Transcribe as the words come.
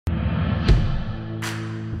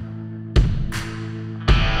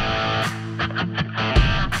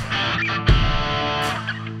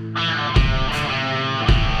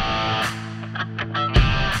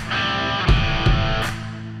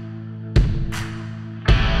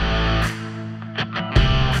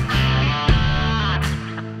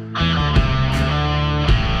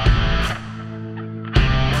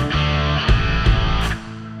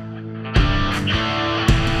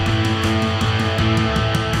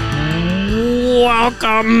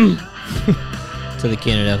Welcome to the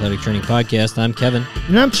Canada Athletic Training Podcast. I'm Kevin.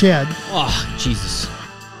 And I'm Chad. Oh, Jesus.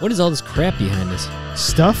 What is all this crap behind us?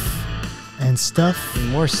 Stuff and stuff And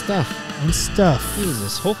more stuff. and stuff.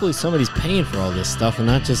 Jesus. Hopefully somebody's paying for all this stuff and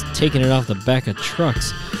not just taking it off the back of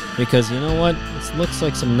trucks. Because you know what? It looks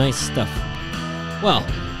like some nice stuff. Well,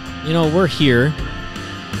 you know, we're here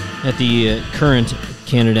at the current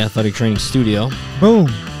Canada Athletic Training Studio. Boom.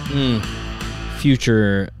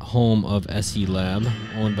 Future home of SE Lab,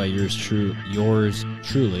 owned by yours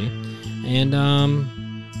truly. And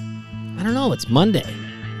I don't know, it's Monday.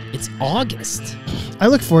 It's August. I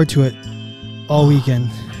look forward to it all weekend.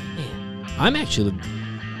 Man, I'm actually,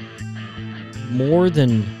 more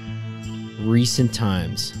than recent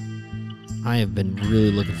times, I have been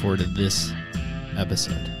really looking forward to this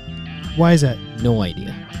episode. Why is that? No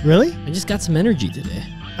idea. Really? I just got some energy today.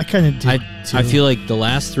 I kind of do. I feel like the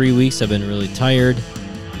last 3 weeks I've been really tired.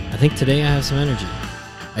 I think today I have some energy.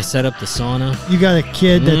 I set up the sauna. You got a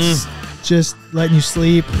kid that's just letting you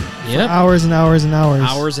sleep for hours and hours and hours.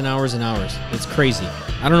 Hours and hours and hours. It's crazy.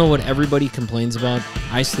 I don't know what everybody complains about.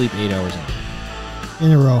 I sleep 8 hours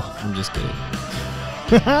in a row. I'm just kidding.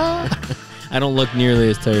 I don't look nearly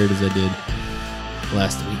as tired as I did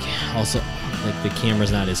last week. Also, like, the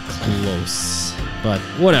camera's not as close. But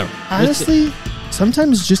whatever. Honestly,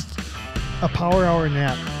 sometimes just a power hour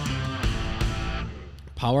nap.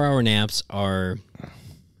 Power hour naps are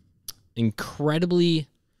incredibly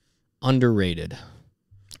underrated.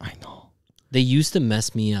 I know. They used to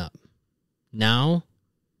mess me up. Now,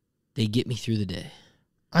 they get me through the day.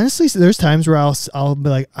 Honestly, so there's times where I'll be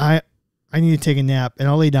like, I need to take a nap, and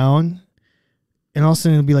I'll lay down, and all of a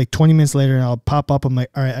sudden it'll be like 20 minutes later, and I'll pop up. I'm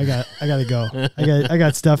like, all right, I gotta go. I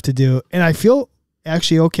got stuff to do, and I feel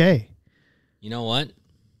actually okay. You know what?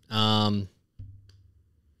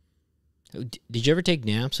 Did you ever take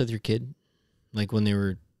naps with your kid, like when they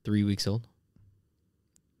were 3 weeks old?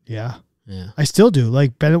 Yeah. Yeah. I still do.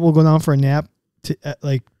 Like, Bennett will go down for a nap.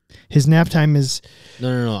 Like, his nap time is...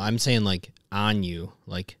 No. I'm saying, like, on you.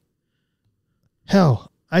 Like...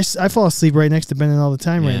 Hell, I fall asleep right next to Bennett all the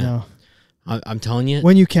time right now. I'm telling you.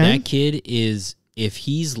 When you can. That kid is... If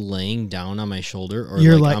he's laying down on my shoulder or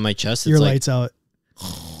like on my chest, your it's lights out.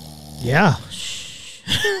 Yeah.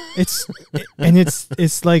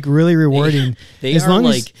 It's like really rewarding. They are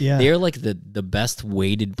like the best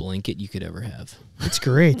weighted blanket you could ever have. It's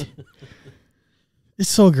great. It's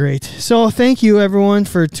so great. So thank you everyone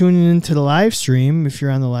for tuning into the live stream. If you're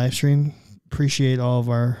on the live stream, appreciate all of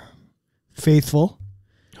our faithful.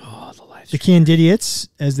 Oh, the live stream. The Candidiots,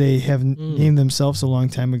 as they have named themselves a long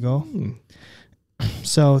time ago.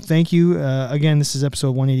 So thank you again. This is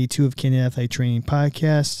episode 182 of Canada Athletic Training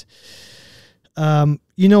Podcast.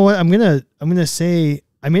 You know what? I'm gonna say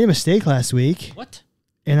I made a mistake last week. What?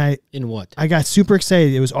 And In what? I got super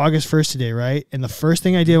excited. It was August 1st today, right? And the first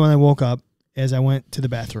thing I did when I woke up is I went to the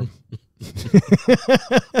bathroom.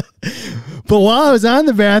 But while I was on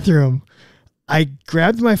the bathroom, I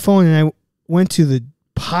grabbed my phone and I went to the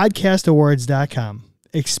podcastawards.com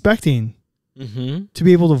expecting to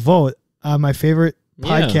be able to vote on my favorite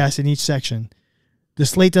podcast in each section. The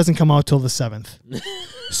slate doesn't come out till the 7th.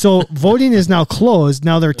 So voting is now closed.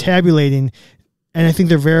 Now they're tabulating, and I think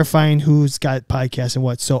they're verifying who's got podcasts and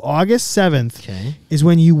what. So August 7th is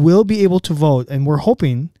when you will be able to vote, and we're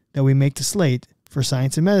hoping that we make the slate for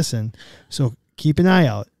science and medicine. So keep an eye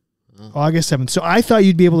out. August 7th. So I thought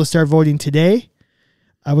you'd be able to start voting today.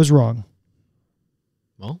 I was wrong.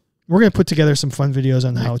 Well, we're going to put together some fun videos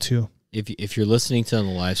on how to. If you're listening to on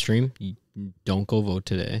the live stream, you don't go vote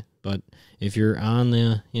today. But if you're on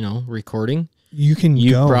the recording, you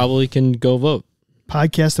probably can go vote.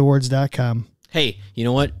 Podcastawards.com. Hey, you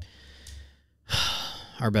know what?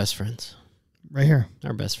 Our best friends. Right here.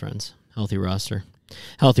 Our best friends. Healthy Roster.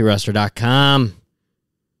 HealthyRoster.com.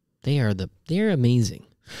 They're amazing.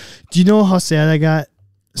 Do you know how sad I got?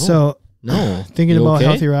 No. Thinking about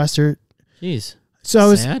Healthy Roster. Jeez. So I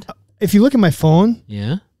was sad? If you look at my phone,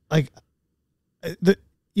 like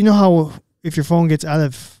you know how if your phone gets out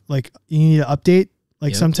of, like, you need to update,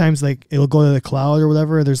 like sometimes like it'll go to the cloud or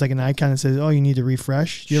whatever. There's like an icon that says, "Oh, you need to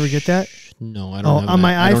refresh." Do you ever get that? No, I don't.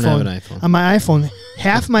 I don't have an iPhone. On my iPhone,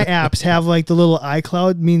 half my apps have like the little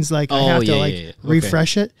iCloud, means like I have to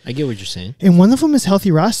refresh it. I get what you're saying. And one of them is Healthy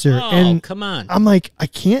Roster. Oh, and come on! I'm like, I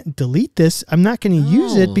can't delete this. I'm not going to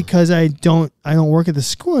use it because I don't work at the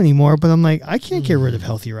school anymore. But I'm like, I can't get rid of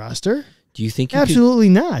Healthy Roster. Do you think? Absolutely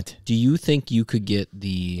not. Do you think you could get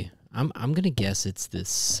the? I'm gonna guess it's the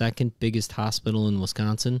second biggest hospital in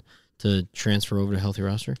Wisconsin to transfer over to Healthy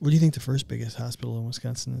Roster. What do you think the first biggest hospital in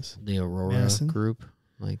Wisconsin is? The Aurora Madison? Group.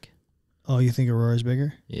 Like, oh, you think Aurora's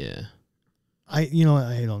bigger? Yeah. I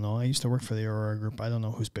don't know. I used to work for the Aurora Group. I don't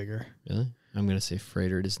know who's bigger. Really? I'm going to say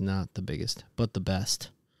Freighter is not the biggest, but the best.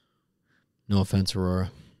 No offense,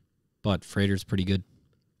 Aurora, but Freighter's pretty good.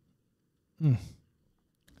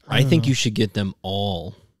 I think you should get them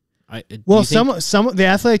all. Some the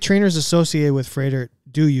athletic trainers associated with Freighter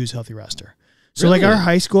do use Healthy Roster. So Really? like our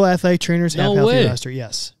high school athletic trainers have No Healthy way. Roster.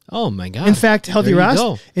 Yes. Oh my God. In fact, Healthy There you Roster.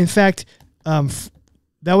 go. In fact,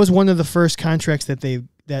 that was one of the first contracts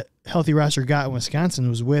that Healthy Roster got in Wisconsin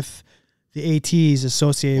was with the ATs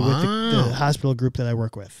associated with the hospital group that I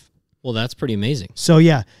work with. Well, that's pretty amazing. So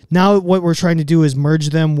yeah, now what we're trying to do is merge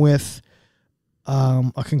them with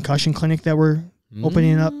a concussion clinic that we're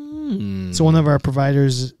opening up. So one of our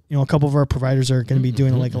providers, a couple of our providers are going to be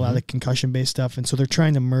doing like a lot of concussion-based stuff, and so they're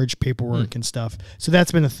trying to merge paperwork and stuff. So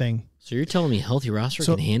that's been a thing. So you're telling me Healthy Roster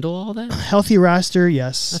can handle all that? Healthy Roster,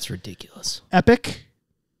 yes. That's ridiculous. Epic,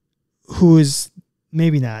 who is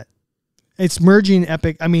maybe not. It's merging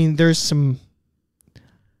Epic. I mean, there's some.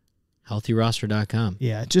 HealthyRoster.com.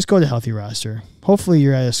 Yeah, just go to Healthy Roster. Hopefully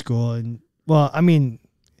you're at a school, and well, I mean,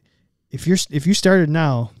 if you started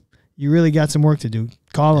now, you really got some work to do.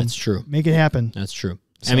 Call them. That's true. Make it happen. That's true.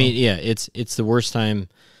 So. I mean, yeah, it's the worst time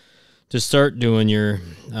to start doing your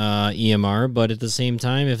EMR, but at the same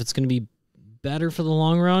time, if it's going to be better for the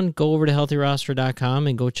long run, go over to HealthyRoster.com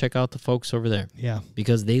and go check out the folks over there. Yeah.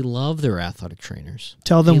 Because they love their athletic trainers.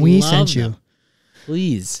 Tell them we sent you.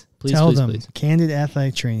 Please. Tell them. Candid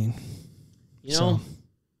Athletic Training. You know,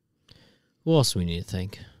 who else do we need to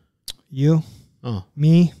thank? You. Oh.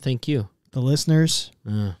 Me. Thank you. The listeners.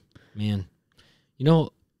 Man. You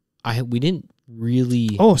know, we didn't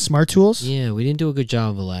really... Oh, Smart Tools? Yeah, we didn't do a good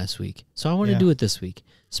job of it last week. So I want to do it this week.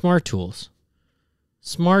 Smart Tools.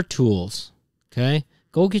 Smart Tools. Okay?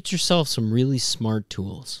 Go get yourself some really smart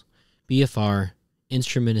tools. BFR,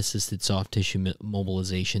 instrument-assisted soft tissue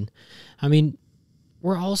mobilization. I mean,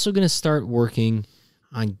 we're also going to start working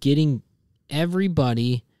on getting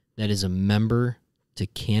everybody that is a member to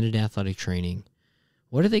Candid Athletic Training.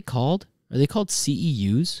 What are they called? Are they called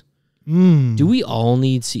CEUs? Do we all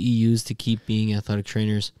need CEUs to keep being athletic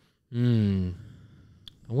trainers? I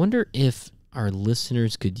wonder if our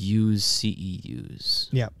listeners could use CEUs.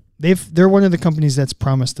 Yeah. They're one of the companies that's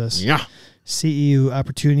promised us CEU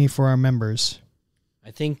opportunity for our members.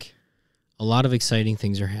 I think a lot of exciting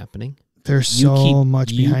things are happening. There's so much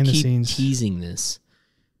behind the scenes. Teasing this.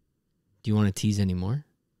 Do you want to tease any more?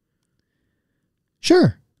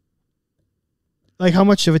 Sure. Like how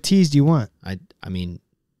much of a tease do you want? I mean,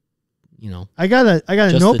 I got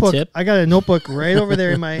a notebook. tip? I got a notebook right over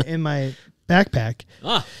there in my backpack.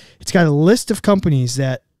 It's got a list of companies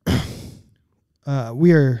that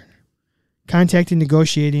we are contacting,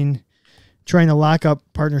 negotiating, trying to lock up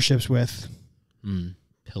partnerships with.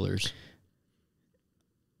 Pillars.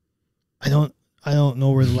 I don't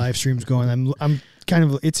know where the live stream's going. I'm kind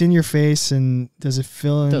of, it's in your face, and does it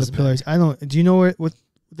fill in the pillars? I don't. Do you know what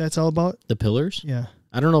that's all about? The pillars? Yeah.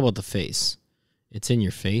 I don't know about the face. It's in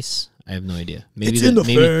your face. I have no idea. Maybe it's in the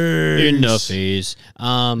face. In the face.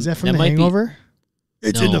 Is that from The Hangover?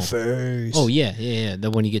 It's in the face. Oh yeah.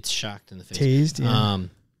 That when he gets shocked in the face. Tased. Yeah.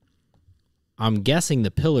 I'm guessing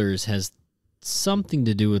the pillars has something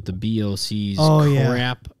to do with the BOC's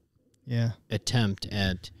crap attempt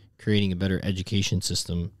at creating a better education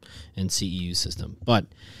system and CEU system. But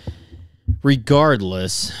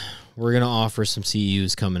regardless, we're going to offer some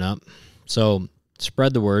CEUs coming up. So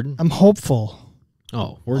spread the word. I'm hopeful.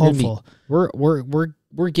 Oh, we're hopeful.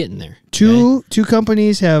 We're getting there. Two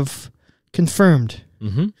companies have confirmed.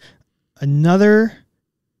 Another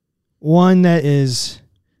one that is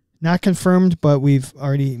not confirmed, but we've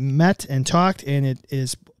already met and talked, and it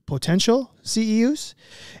is potential CEUs,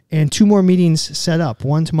 and 2 more meetings set up,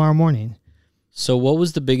 one tomorrow morning. So what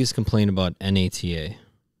was the biggest complaint about NATA?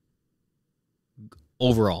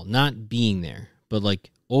 Overall, not being there, but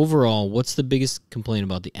like overall, what's the biggest complaint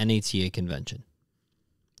about the NATA convention?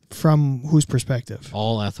 From whose perspective?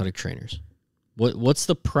 All athletic trainers. What's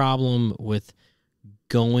the problem with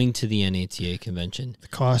going to the NATA convention? The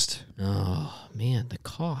cost. Oh, man, the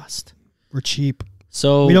cost. We're cheap.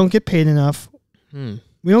 So we don't get paid enough.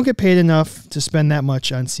 We don't get paid enough to spend that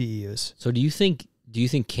much on CEUs. So do you think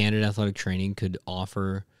Candid Athletic Training could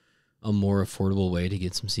offer a more affordable way to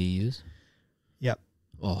get some CEUs? Yep.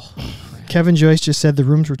 Oh, crap. Kevin Joyce just said the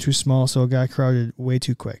rooms were too small, so it got crowded way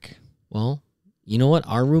too quick. Well, you know what?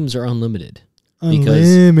 Our rooms are unlimited.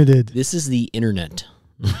 Unlimited. Because this is the internet.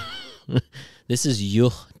 This is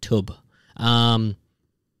YouTube.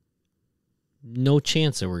 No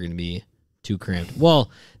chance that we're going to be too cramped.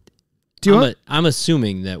 Well, I'm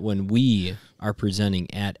assuming that when we are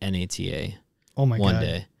presenting at NATA one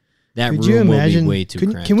day, That Could you room will imagine? be way too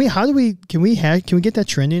cramped. Can we get that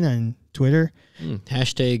trending on Twitter?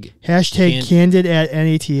 Hashtag Candid at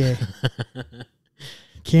NATA.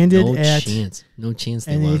 Candid no at chance. No chance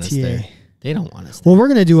they want us there. NATA. They don't want us there. Well, we're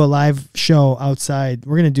gonna do a live show outside.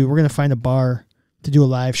 We're gonna find a bar to do a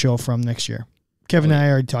live show from next year. Kevin and I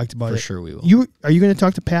already talked about For it. sure we will. Are you gonna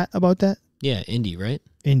talk to Pat about that? Yeah, Indy, right?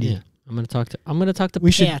 Indy. Yeah. I'm gonna talk to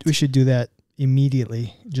We Pat. should do that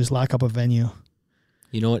immediately. Just lock up a venue.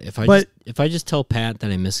 You know what? If I just tell Pat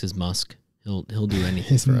that I miss his musk, he'll do anything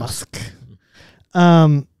His for musk. us.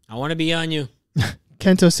 I want to be on you.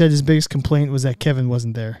 Kento said his biggest complaint was that Kevin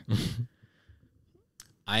wasn't there.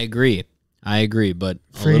 I agree, but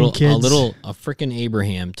a freaking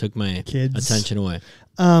Abraham took my attention away.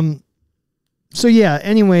 So yeah,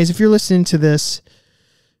 anyways, if you're listening to this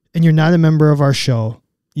and you're not a member of our show,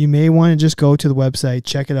 you may want to just go to the website,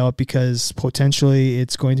 check it out, because potentially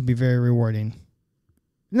it's going to be very rewarding.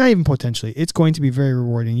 Not even potentially, it's going to be very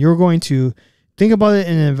rewarding. You're going to think about it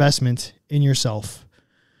in an investment in yourself.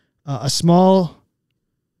 A small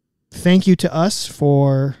thank you to us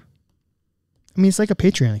for, it's like a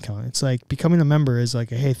Patreon account. It's like becoming a member is like,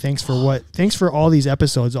 hey, thanks for all these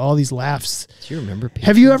episodes, all these laughs. Do you remember Patreon?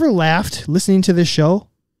 Have you ever laughed listening to this show?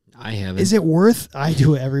 I haven't. Is it worth? I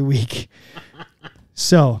do it every week.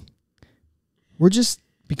 So we're just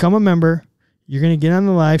become a member. You're going to get on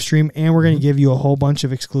the live stream, and we're going to give you a whole bunch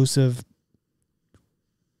of exclusive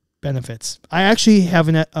benefits. I actually have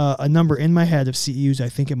a number in my head of CEUs I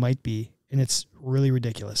think it might be, and it's really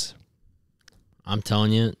ridiculous. I'm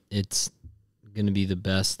telling you, it's going to be the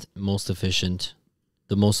best, most efficient,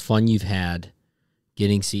 the most fun you've had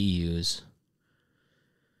getting CEUs.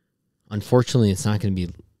 Unfortunately, it's not going to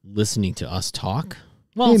be listening to us talk.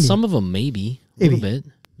 Well, maybe. Some of them maybe. A little bit.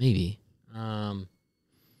 Maybe.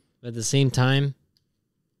 But at the same time,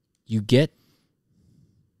 you get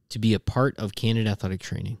to be a part of Canada Athletic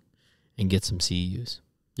Training and get some CEUs.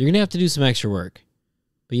 You're going to have to do some extra work.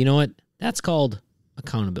 But you know what? That's called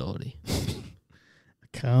accountability.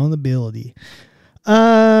 Accountability. We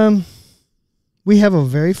have a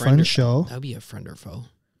very fun show. That would be a friend or foe.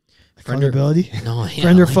 Accountability? No, yeah.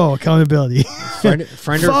 Friend or foe? Accountability. Friend or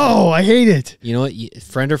foe. I hate it. You know what?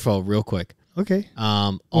 Friend or foe, real quick. Okay.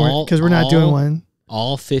 Because we're not doing one.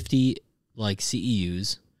 All 50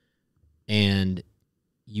 CEUs, and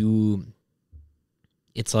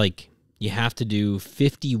it's like you have to do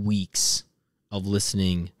 50 weeks of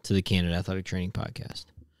listening to the Canada Athletic Training Podcast,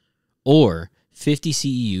 or 50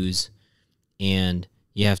 CEUs, and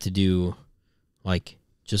you have to do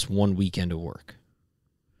just one weekend of work.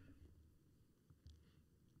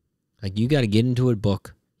 You got to get into a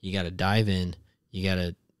book. You got to dive in. You got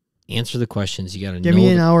to answer the questions. You got to give me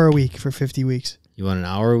an hour a week for 50 weeks. You want an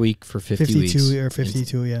hour a week for 50 weeks? 52 or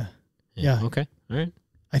 52, yeah. Okay. All right.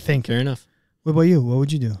 I think. Fair enough. What about you? What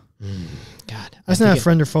would you do? God. That's not a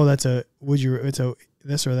friend or foe. That's it's a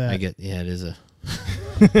this or that. It is a,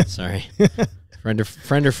 sorry.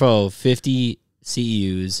 Friend or foe, 50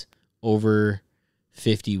 CEUs over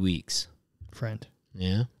 50 weeks. Friend.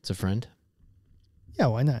 Yeah, it's a friend. Yeah,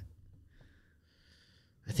 why not?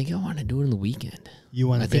 I think I want to do it on the weekend. You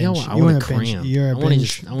want to binge? I want to cram. You're a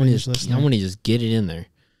binge listener. I want to just get it in there.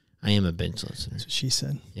 I am a binge listener. That's what she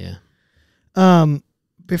said. Yeah.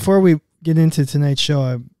 Before we get into tonight's show,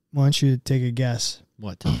 I want you to take a guess.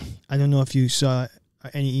 What? I don't know if you saw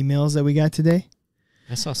any emails that we got today.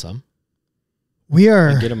 I saw some. We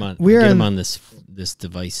are. Get them on this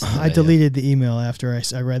device. I deleted the email after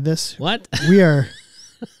I read this. What? We are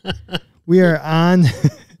on.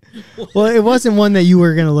 Well, it wasn't one that you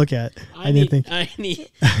were going to look at. I didn't think.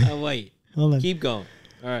 Wait. Hold on. Keep going.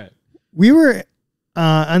 All right. We were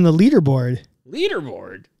on the leaderboard.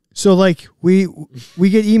 Leaderboard? So, we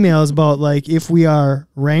get emails about, if we are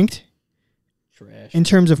ranked in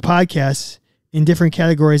terms of podcasts in different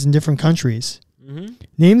categories in different countries. Mm-hmm.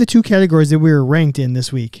 Name the two categories that we were ranked in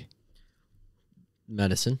this week.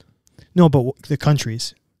 Medicine. No, but the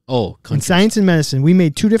countries. Oh, countries. In science and medicine, we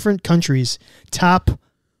made two different countries top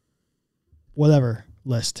whatever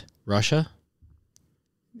list. Russia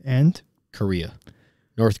and Korea.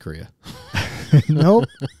 North Korea. Nope.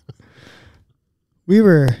 We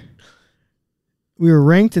were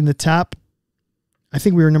ranked in the top. I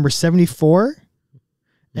think we were number 74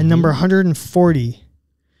 and number 140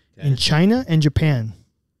 in China and Japan.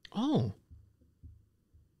 Oh.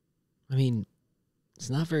 I mean, it's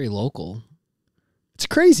not very local. It's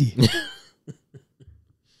crazy.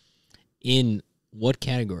 In what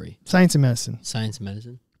category? Science and medicine. Science and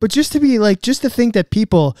medicine. But just to think that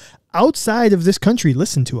people outside of this country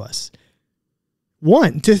listen to us.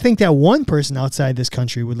 To think that one person outside this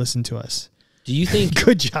country would listen to us. Do you think?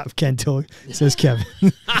 Good job, Kento, says Kevin.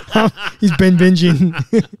 He's been binging.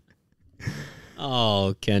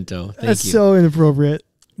 Oh, Kento, That's you. so inappropriate.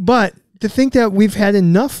 But to think that we've had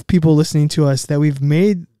enough people listening to us that we've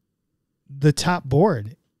made the top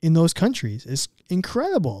board in those countries is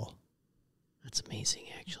incredible. That's amazing,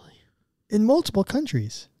 actually. In multiple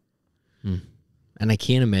countries. And I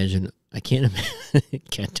can't imagine.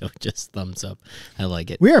 Kento just thumbs up. I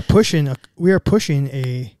like it. We are pushing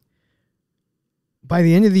a. By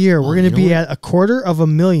the end of the year, we're going to be at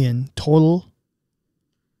 250,000 total.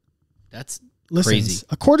 That's listens.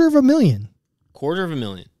 Crazy. 250,000.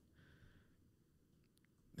 250,000.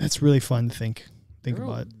 That's really fun to think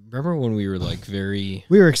about. Remember when we were like very...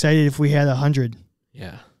 We were excited if we had 100.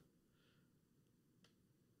 Yeah.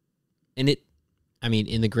 And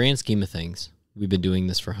in the grand scheme of things, we've been doing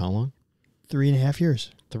this for how long? 3.5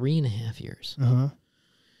 years. 3.5 years. Uh-huh.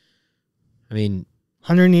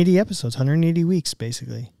 180 episodes, 180 weeks,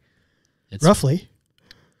 basically. Roughly.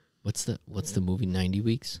 What's the movie, 90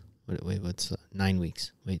 weeks? Wait, what's 9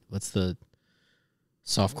 weeks? Wait, what's the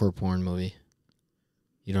softcore porn movie?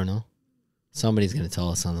 You don't know? Somebody's going to tell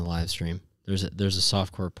us on the live stream. There's a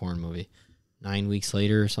softcore porn movie. 9 weeks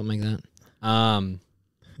later or something like that.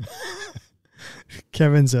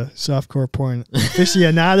 Kevin's a softcore porn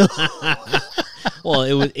aficionado. Well,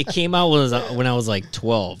 it came out when I was like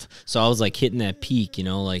 12, so I was like hitting that peak,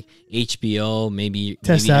 like HBO, maybe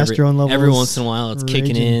testosterone levels. Every once in a while, it's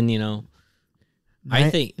raging. kicking in,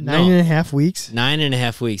 I think 9.5 weeks.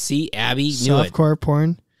 9.5 weeks. See, Abby knew it. Softcore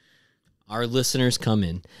porn. Our listeners come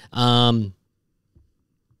in.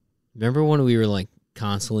 Remember when we were like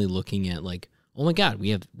constantly looking at like, oh my God, we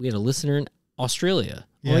had a listener in Australia.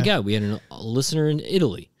 Yeah. Oh my God, we had a listener in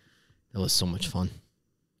Italy. That was so much fun.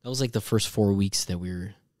 That was like the first 4 weeks that we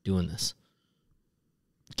were doing this.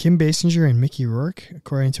 Kim Basinger and Mickey Rourke,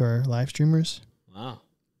 according to our live streamers. Wow.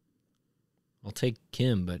 I'll take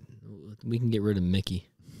Kim, but we can get rid of Mickey.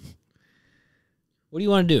 What do you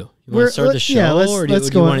want to do? You want to start the show, yeah, or do we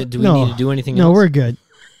need to do anything else? No, we're good.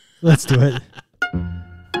 Let's do it.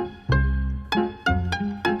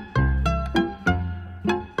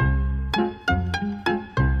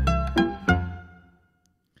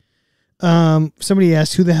 Somebody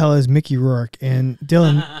asked who the hell is Mickey Rourke, and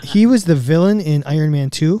Dylan, he was the villain in Iron Man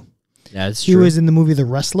 2. That's true. He was in the movie The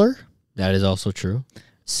Wrestler. That is also true.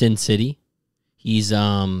 Sin City. He's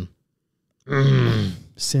Sin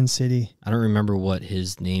City. I don't remember what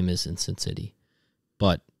his name is in Sin City,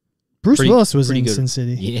 but Bruce Willis was in good. Sin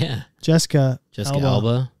City. Yeah. Jessica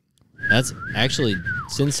Alba. That's actually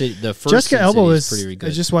Sin City. The first Jessica Sin Alba City was is pretty good.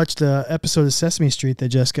 I just watched the episode of Sesame Street that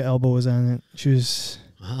Jessica Alba was on it. She was.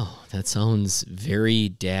 Wow, that sounds very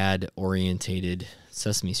dad-orientated.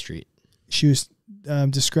 Sesame Street. She was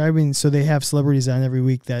describing. So they have celebrities on every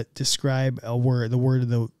week that describe a word, the word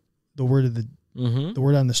on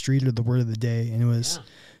the street or the word of the day, and it was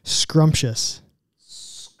scrumptious.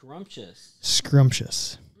 Scrumptious.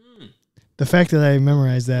 The fact that I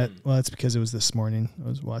memorized that, well, that's because it was this morning. I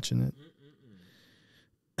was watching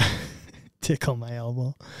it. Tickle my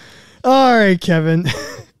elbow. All right, Kevin.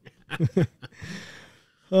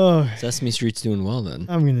 Oh, Sesame Street's doing well then.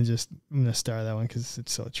 I'm gonna star that one because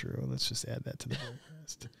it's so true. Let's just add that to the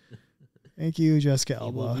podcast. Thank you, Jessica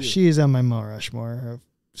Alba. She is on my Mount Rushmore of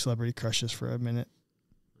celebrity crushes for a minute.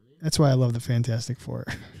 That's why I love the Fantastic Four.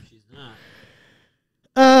 She's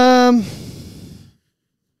not.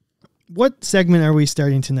 What segment are we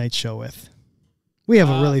starting tonight's show with? We have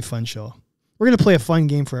a really fun show. We're going to play a fun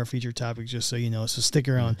game for our featured topic, just so you know, so stick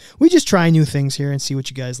around. We just try new things here and see what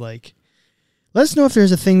you guys like. Let us know if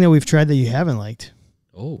there's a thing that we've tried that you haven't liked.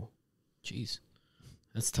 Oh, jeez.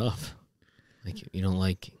 That's tough. Like, you don't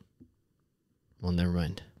like... Well, never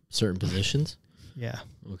mind. Certain positions? Yeah.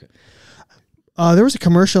 Okay. There was a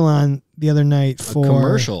commercial on the other night for... A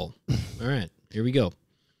commercial. All right. Here we go.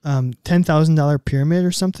 $10,000 pyramid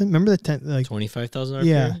or something. Remember the $25,000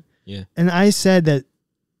 yeah. pyramid? Yeah. And I said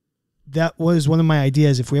that was one of my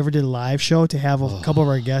ideas. If we ever did a live show, to have a couple of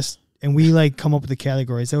our guests and we come up with the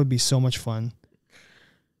categories, that would be so much fun.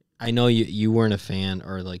 I know you weren't a fan,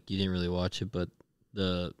 or you didn't really watch it, but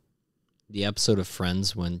the episode of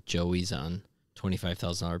Friends when Joey's on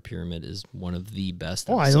 $25,000 pyramid is one of the best.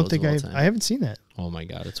 Oh, I don't think I haven't seen that. Oh my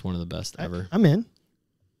God, it's one of the best ever. I'm in.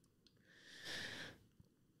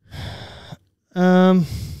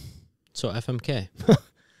 So FMK.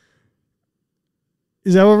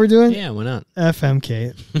 Is that what we're doing? Yeah, why not?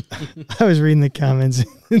 FMK. I was reading the comments.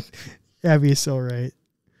 Abby is so right.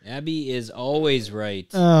 Abby is always right.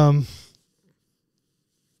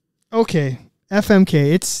 Okay.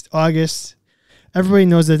 FMK. It's August. Everybody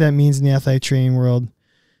knows what that means in the athletic training world.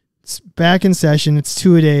 It's back in session. It's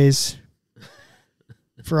 2-a-days.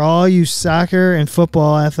 For all you soccer and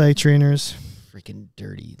football athletic trainers. Freaking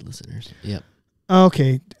dirty listeners. Yep.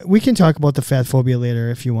 Okay. We can talk about the fat phobia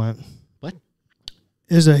later if you want. What?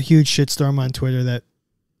 There's a huge shitstorm on Twitter that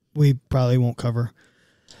we probably won't cover.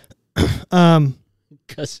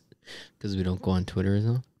 Because we don't go on Twitter, is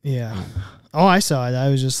it? Yeah. Oh, I saw it. I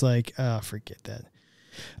was just like, oh, forget that.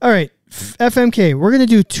 All right. FMK, we're going to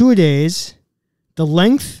do 2-a-days, the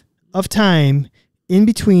length of time in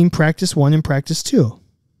between practice 1 and practice 2.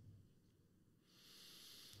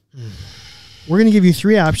 We're going to give you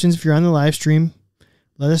 3 options. If you're on the live stream,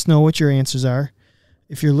 let us know what your answers are.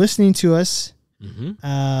 If you're listening to us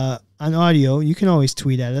on audio, you can always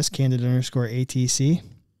tweet at us, candid_ATC.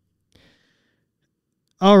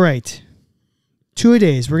 All right.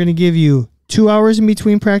 2-a-days. We're going to give you 2 hours in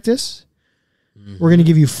between practice. We're going to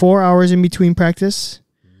give you 4 hours in between practice.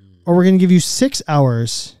 Or we're going to give you 6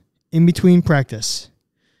 hours in between practice.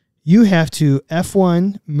 You have to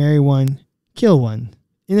F1, marry one, kill one.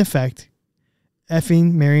 In effect,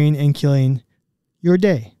 effing, marrying, and killing your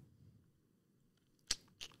day.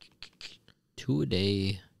 2 a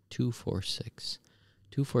day, 2, 4, 6.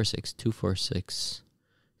 2, 4, 6, 2, 4, 6.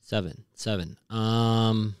 7.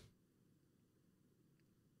 I'm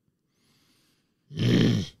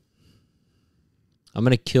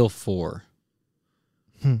going to kill 4.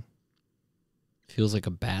 Feels like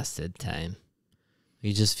a bastard time.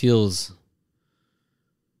 It just feels...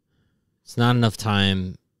 It's not enough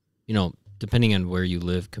time, depending on where you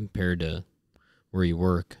live compared to where you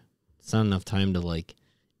work. It's not enough time to, like,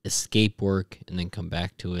 escape work and then come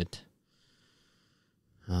back to it.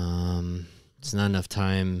 It's not enough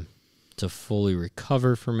time to fully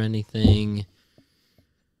recover from anything.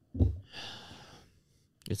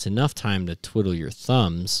 It's enough time to twiddle your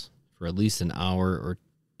thumbs for at least an hour or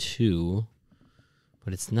 2,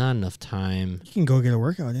 but it's not enough time. You can go get a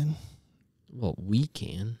workout in. Well, we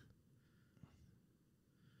can.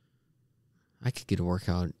 I could get a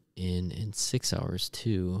workout in 6 hours,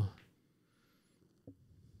 too.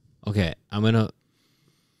 Okay, I'm going to...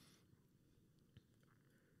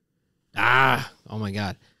 Oh, my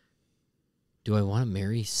God. Do I want to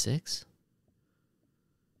marry 6?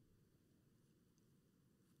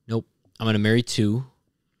 Nope. I'm going to marry 2.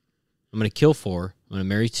 I'm going to kill 4. I'm going to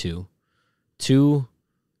marry 2. 2,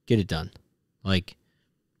 get it done. Like,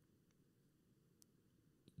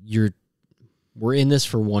 we're in this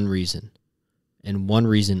for one reason, and one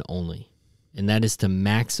reason only, and that is to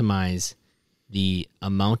maximize the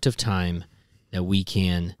amount of time that we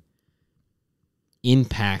can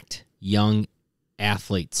impact young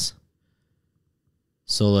athletes.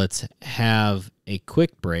 So let's have a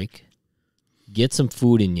quick break, get some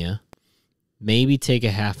food in you, maybe take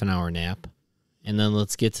a half an hour nap, and then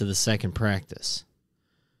let's get to the second practice.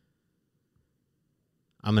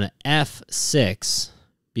 I'm going to F6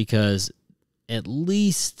 because at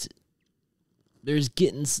least we're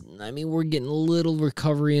getting a little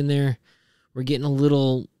recovery in there. We're getting a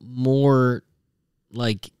little more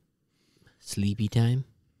like sleepy time,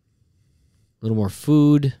 a little more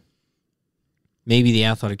food. Maybe the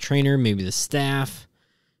athletic trainer, maybe the staff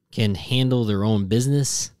can handle their own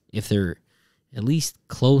business if they're at least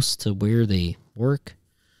close to where they work.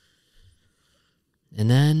 And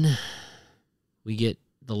then we get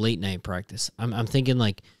the late night practice. I'm thinking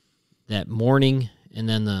like that morning and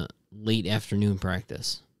then the late afternoon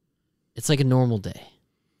practice. It's like a normal day,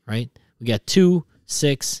 right? We got 2,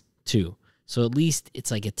 6, 2. So at least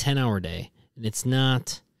it's like a 10-hour day. And it's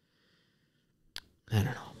not, I don't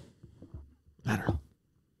know.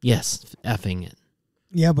 Yes, effing it.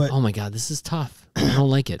 Yeah, but... Oh my God, this is tough. I don't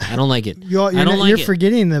like it. You're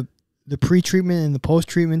forgetting the pre-treatment and the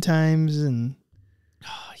post-treatment times, and...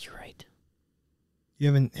 Oh, you're right. You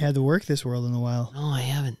haven't had to work this world in a while. No, I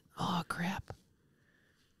haven't. Oh, crap.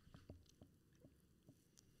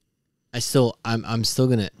 I'm still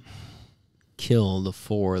gonna kill the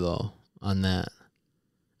 4 though on that,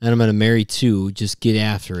 and I'm gonna marry 2. Just get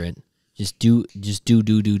after it. Just do.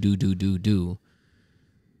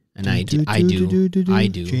 And I do.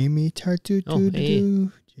 Jamie Tart do.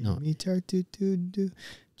 Jamie Tart do.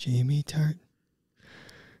 Jamie Tart.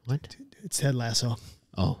 What? It's Ted Lasso.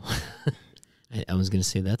 Oh, I was gonna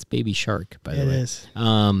say that's Baby Shark. By the way, it is.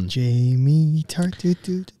 Jamie Tart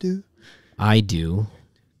do. I do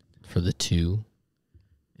for the 2,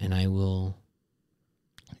 and I will.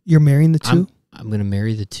 You're marrying the 2? I'm gonna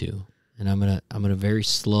marry the 2, and I'm gonna very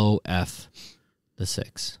slow F the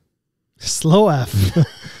 6. Slow F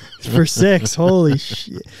for 6. Holy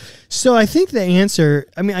shit. So I think the answer,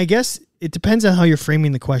 I guess it depends on how you're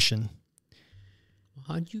framing the question.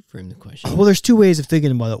 how'd you frame the question? Well, there's two ways of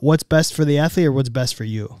thinking about it. What's best for the athlete or what's best for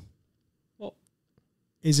you? Well,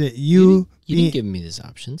 is it you didn't give me these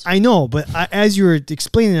options. I know, but as you were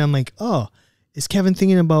explaining it, I'm like, oh, is Kevin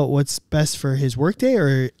thinking about what's best for his workday,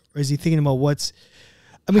 or is he thinking about what's?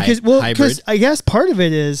 I mean, because I guess part of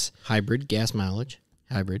it is hybrid gas mileage.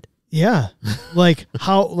 Hybrid. Yeah, like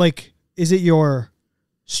how is it your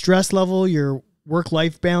stress level, your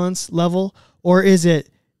work-life balance level, or is it?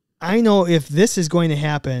 I know if this is going to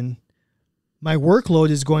happen, my workload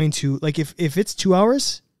is going to if it's 2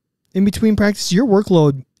 hours in between practice, your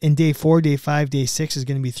workload in day 4, day 5, day 6 is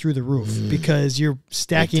going to be through the roof because you're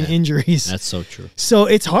stacking injuries. That's so true. So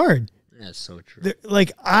it's hard. That's so true.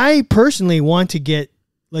 Like I personally want to get,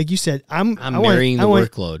 like you said, I'm marrying the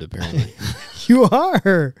workload apparently. You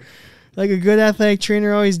are like a good athletic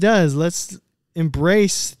trainer always does. Let's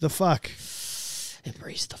embrace the fuck.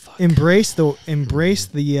 Embrace the fuck. Embrace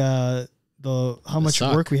the how much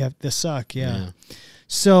suck. work we have. The suck, yeah.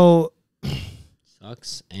 So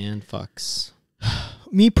sucks and fucks.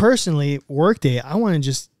 Me personally, workday, I want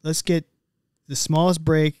to let's get the smallest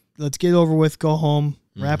break. Let's get it over with, go home,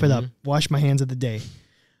 wrap it up, wash my hands of the day.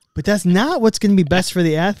 But that's not what's going to be best for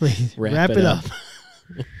the athlete. Wrap it up.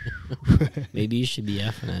 Maybe you should be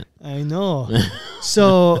effing it. I know.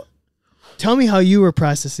 So tell me how you were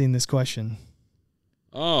processing this question.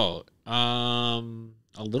 Oh, a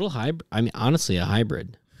little hybrid. I mean, honestly, a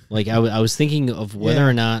hybrid. Like I was thinking of whether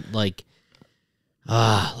or not like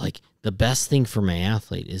the best thing for my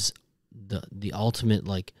athlete is the ultimate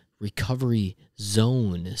like recovery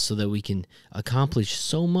zone so that we can accomplish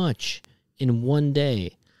so much in one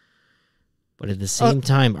day. But at the same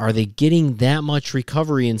time, are they getting that much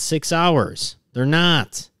recovery in 6 hours? They're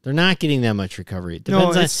not. They're not getting that much recovery. It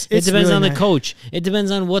depends really on the coach. It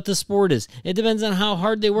depends on what the sport is. It depends on how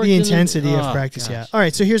hard they work. The intensity of practice, gosh. Yeah. All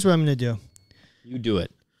right, so here's what I'm going to do. You do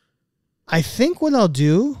it. I think what I'll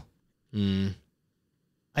do,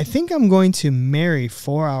 I think I'm going to marry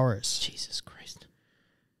 4 hours. Jesus Christ.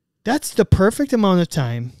 That's the perfect amount of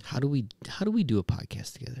time. How do we do a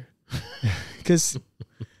podcast together? Because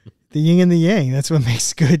the yin and the yang, that's what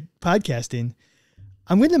makes good podcasting.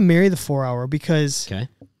 I'm going to marry the 4 hour because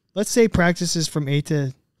let's say practice is from 8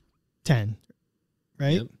 to 10,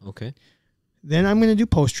 right? Yep. Okay. Then I'm going to do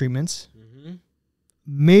post treatments.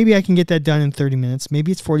 Maybe I can get that done in 30 minutes.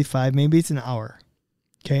 Maybe it's 45. Maybe it's an hour.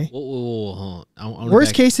 Okay. Whoa.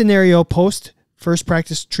 Worst case scenario, post first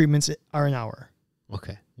practice treatments are an hour.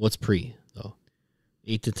 Okay. What's pre though?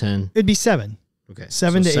 8 to 10. It'd be 7. Okay.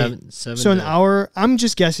 7 to 8. 7 so an hour. I'm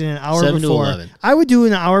just guessing an hour 7 before. To 11. I would do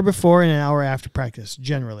an hour before and an hour after practice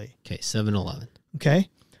generally. Okay. 7 to 11. Okay.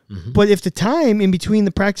 But if the time in between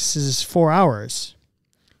the practices is 4 hours,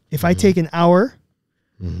 if I take an hour,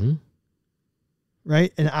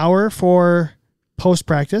 right, an hour for post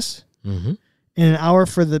practice, and an hour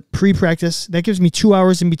for the pre practice, that gives me 2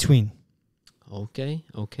 hours in between. Okay.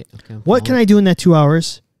 What can I do in that 2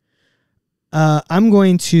 hours? I'm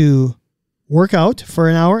going to work out for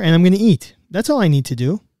an hour and I'm going to eat. That's all I need to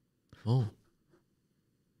do. Oh.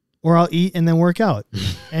 Or I'll eat and then work out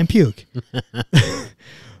and puke.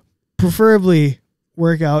 Preferably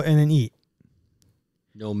work out and then eat.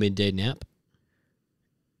 No midday nap?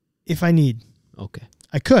 If I need. Okay.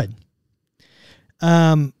 I could.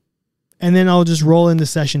 And then I'll just roll into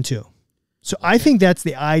session 2. So I think that's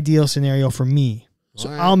the ideal scenario for me. So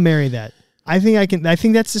I'll marry that. I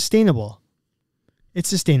think that's sustainable. It's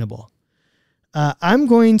sustainable. I'm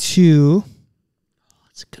going to.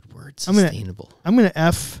 That's a good word. Sustainable. I'm gonna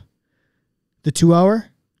F the 2 hour.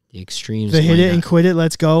 The extremes. The hit it and quit it.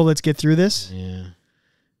 Let's go. Let's get through this. Yeah.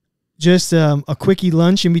 Just a quickie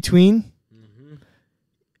lunch in between.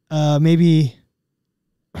 Maybe.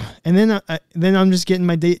 And then I'm just getting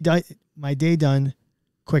my day done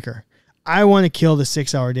quicker. I want to kill the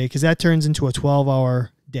 6 hour day because that turns into a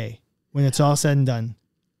 12-hour day when it's all said and done.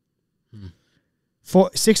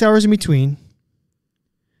 6 hours in between,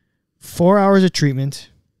 4 hours of treatment,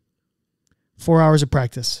 4 hours of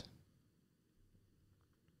practice.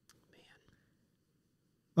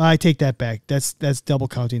 Well, I take that back. That's double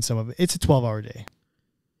counting some of it. It's a 12-hour day.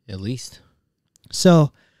 At least.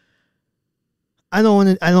 So I don't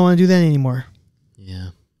want to do that anymore. Yeah.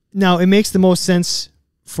 Now, it makes the most sense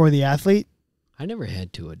for the athlete. I never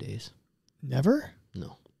had 2-a-days. Never?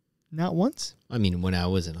 No. Not once? I mean, when I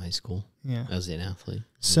was in high school. Yeah. As an athlete.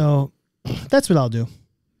 So that's what I'll do.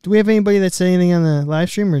 Do we have anybody that said anything on the live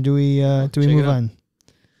stream, or do we move on?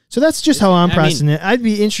 So that's just how I'm processing it. I'd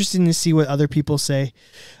be interested to see what other people say.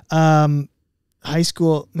 High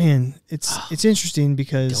school, man, it's interesting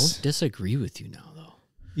because don't disagree with you now, though.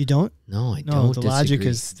 You don't? No, I don't. The logic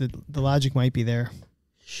is the logic might be there.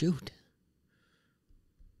 Shoot.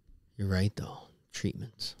 You're right, though.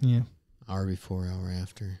 Treatments. Yeah. Hour before, hour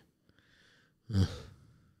after. Ugh.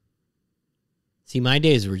 See, my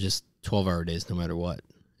days were just 12-hour days no matter what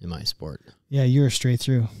in my sport. Yeah, you were straight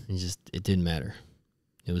through. It didn't matter.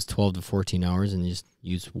 It was 12 to 14 hours, and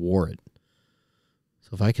you just wore it.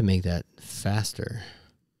 So if I can make that faster.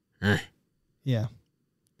 Yeah.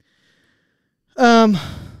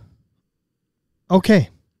 Okay.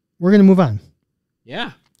 We're going to move on.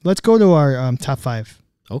 Yeah. Let's go to our top 5.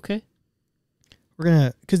 Okay. We're going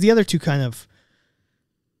to, because the other two kind of,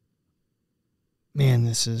 man,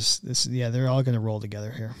 this yeah, they're all going to roll together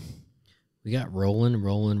here. We got rolling,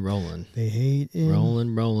 rolling, rolling. They hate it.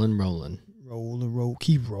 Rolling, rolling, rolling. Roll,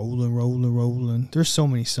 keep rolling, rolling, rolling. There's so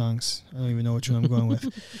many songs. I don't even know which one I'm going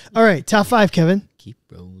with. All right, top 5, Kevin. Keep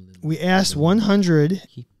rolling. We asked 100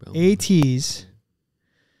 keep rolling, ATs.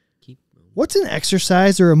 Keep rolling. What's an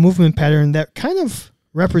exercise or a movement pattern that kind of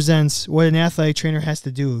represents what an athletic trainer has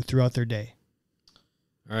to do throughout their day?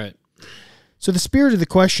 All right. So the spirit of the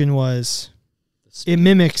question was, it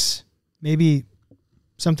mimics maybe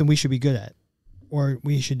something we should be good at or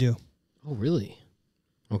we should do. Oh, really?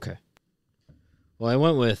 Okay. Well, I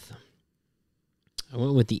went with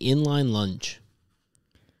the inline lunge.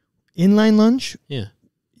 Inline lunge? Yeah.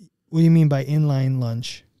 What do you mean by inline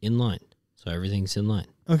lunge? Inline. So everything's in line,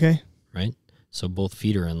 Okay. right? So both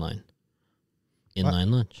feet are in line.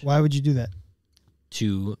 Inline lunge. Why would you do that?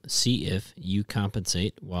 To see if you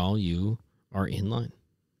compensate while you are in line.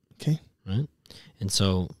 Okay. Right? And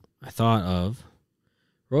so I thought of,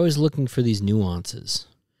 we're always looking for these nuances.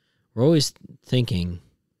 We're always thinking,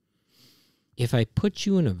 if I put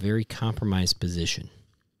you in a very compromised position,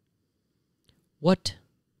 what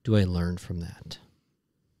do I learn from that?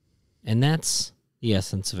 And that's the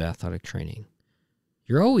essence of athletic training.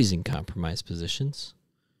 You're always in compromised positions.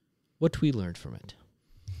 What do we learn from it?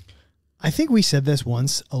 I think we said this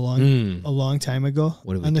once a long time ago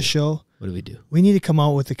on the show. What do we do? We need to come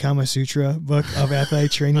out with the Kama Sutra book of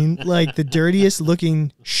athletic training. Like the dirtiest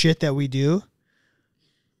looking shit that we do.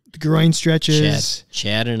 The groin stretches.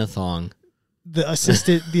 Chad in a thong. The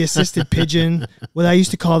assisted pigeon. What I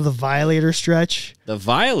used to call the violator stretch. The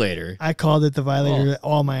violator? I called it the violator. Oh.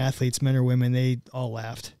 All my athletes, men or women, they all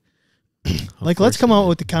laughed. Like, let's come out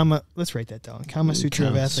with the Kama. Let's write that down. Kama Sutra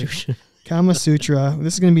of athletes. Kama Sutra.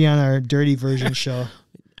 This is going to be on our dirty version show.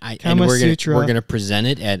 Kama Sutra. We're going to present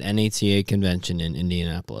it at NHCA convention in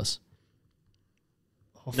Indianapolis.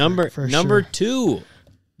 Oh, number sure. 2,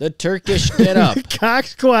 the Turkish get up. Cock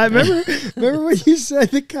squat. Remember what you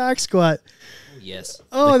said? The cock squat. Yes.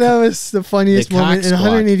 Oh, that was the funniest moment. In squat.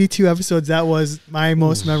 182 episodes, that was my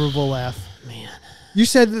most memorable laugh. Man. You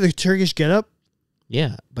said that the Turkish get up?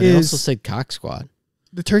 Yeah, but it also said cock squat.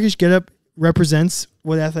 The Turkish get up represents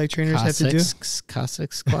what athletic trainers have to do?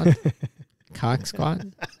 Cossack squat? Cock squat?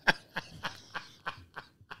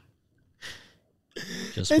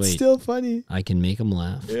 Just it's wait. still funny. I can make them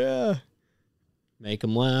laugh. Yeah. Make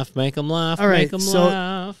them laugh, make them laugh, All right, make them so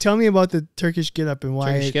laugh. Tell me about the Turkish get up and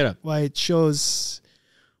why it shows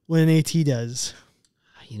what an AT does.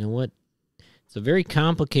 You know what? It's a very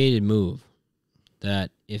complicated move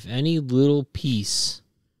that if any little piece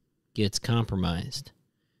gets compromised,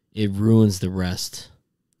 it ruins the rest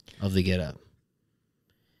of the get up.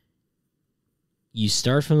 You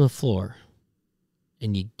start from the floor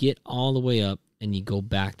and you get all the way up and you go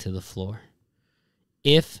back to the floor.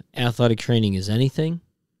 If athletic training is anything,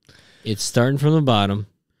 it's starting from the bottom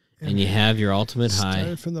and you have your ultimate high.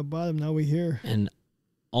 Started from the bottom, now we here. And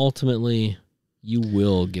ultimately, you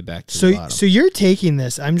will get back to the bottom. So you're taking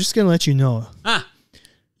this, I'm just going to let you know.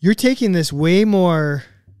 You're taking this way more.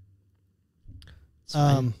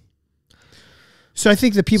 So I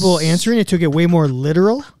think the people answering it took it way more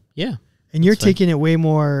literal. Yeah. And you're taking it way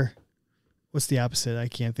more. What's the opposite? I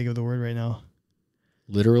can't think of the word right now.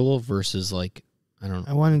 Literal versus like, I don't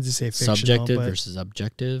know. I wanted to say fictional. Subjective versus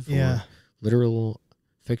objective. Yeah. Or literal,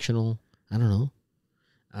 fictional. I don't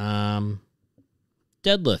know.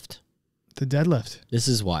 Deadlift. The deadlift. This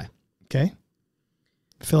is why. Okay.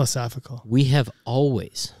 Philosophical. We have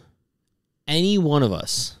always, any one of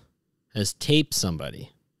us has taped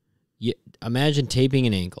somebody. Imagine taping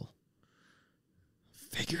an ankle.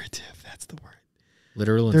 Figurative. That's the word.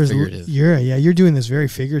 Literal and figurative. You're doing this very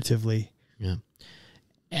figuratively. Yeah.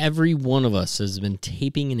 Every one of us has been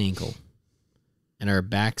taping an ankle, and our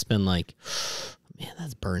back's been like, man,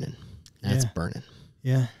 that's burning. That's burning.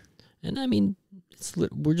 Yeah. And I mean,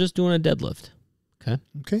 we're just doing a deadlift. Okay.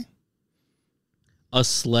 Okay. A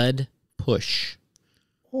sled push.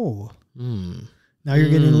 Oh. Now you're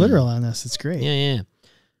getting literal on us. It's great. Yeah.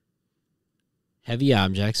 Heavy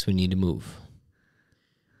objects we need to move.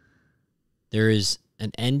 there is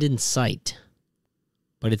an end in sight,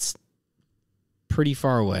 but it's pretty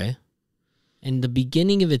far away. And the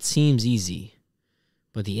beginning of it seems easy,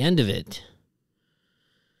 but the end of it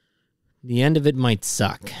might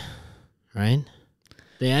suck, right?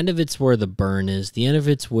 The end of it's where the burn is. The end of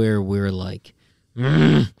it's where we're like,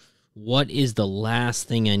 what is the last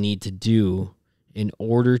thing I need to do in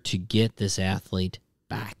order to get this athlete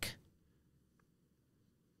back?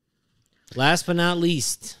 Last but not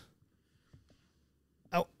least.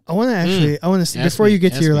 I want to actually, before you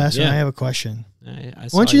get to your last one, I have a question. I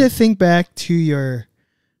want you to think back to your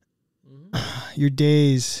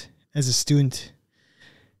days as a student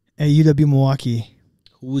at UW Milwaukee.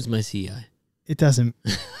 Who was my CI? It doesn't.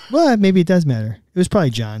 Well, maybe it does matter. It was probably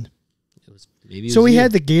John. So we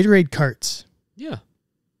had the Gatorade carts. Yeah.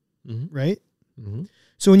 Mm-hmm. Right? Mm-hmm.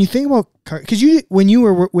 So when you think about carts, because when you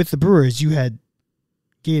were with the Brewers, you had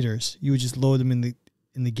Gators. You would just load them in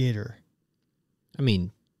the Gator. I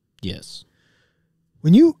mean, yes.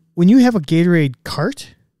 When you have a Gatorade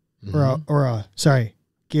cart, sorry,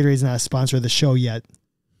 Gatorade's not a sponsor of the show yet.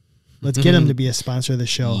 Let's get them to be a sponsor of the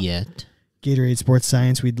show. Yet. Gatorade Sports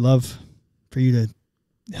Science. We'd love for you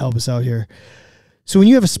to help us out here. So when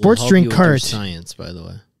you have a sports drink cart, science, by the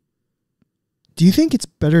way, do you think it's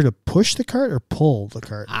better to push the cart or pull the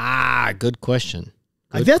cart? Good question.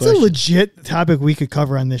 That's a legit topic we could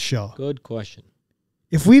cover on this show. Good question.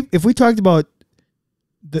 If we talked about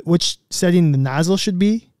which setting the nozzle should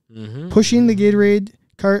be, pushing the Gatorade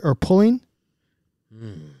cart or pulling,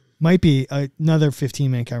 might be another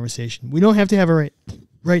 15-minute conversation. We don't have to have it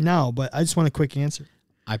right now, but I just want a quick answer.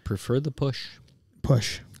 I prefer the push.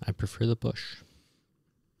 I prefer the push.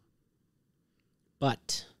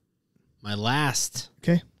 But my last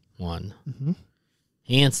one,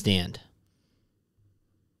 handstand.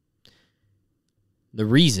 The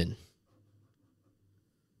reason,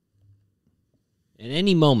 at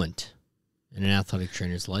any moment in an athletic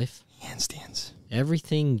trainer's life, handstands,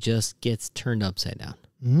 everything just gets turned upside down.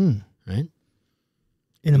 Right?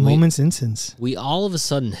 In a moment's instance. We all of a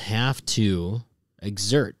sudden have to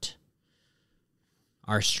exert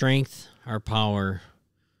our strength, our power,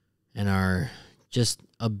 and our just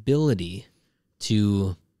ability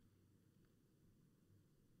to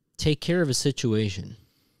take care of a situation.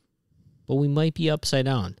 But we might be upside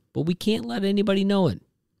down. But we can't let anybody know it.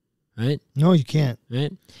 Right? No, you can't.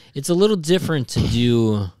 Right? It's a little different to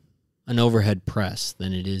do an overhead press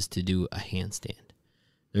than it is to do a handstand.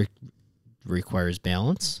 There requires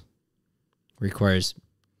balance, requires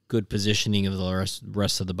good positioning of the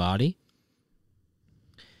rest of the body.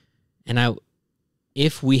 And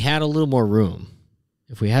if we had a little more room,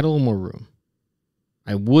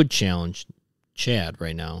 I would challenge Chad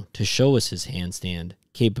right now to show us his handstand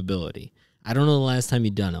capability. I don't know the last time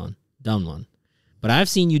you've done one, but I've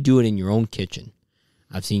seen you do it in your own kitchen.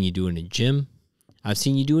 I've seen you do it in a gym. I've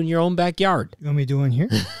seen you do it in your own backyard. You want me to do it here?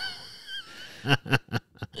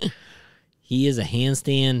 He is a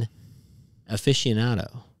handstand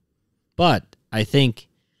aficionado. But I think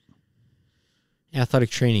athletic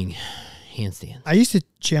training, handstand. I used to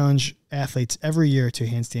challenge athletes every year to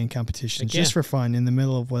handstand competitions just for fun in the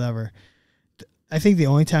middle of whatever. I think the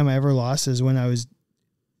only time I ever lost is when I was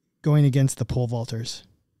going against the pole vaulters.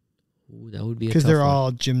 Ooh, that would be because they're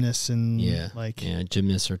all gymnasts and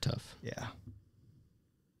gymnasts are tough. Yeah.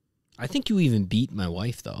 I think you even beat my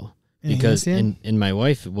wife though. Because and my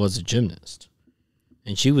wife was a gymnast,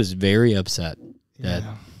 and she was very upset that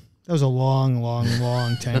was a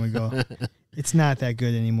long time ago. It's not that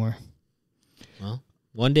good anymore. Well,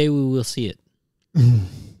 one day we will see it.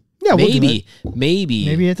 Yeah, maybe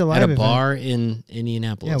at the live at a bar in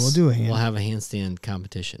Indianapolis. Yeah, we'll do a We'll have a handstand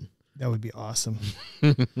competition. That would be awesome.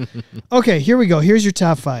 Okay, here we go. Here's your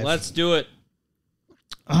top 5. Let's do it.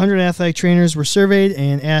 100 athletic trainers were surveyed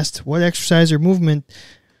and asked what exercise or movement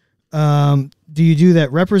do you do that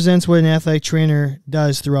represents what an athletic trainer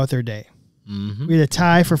does throughout their day? Mm-hmm. We had a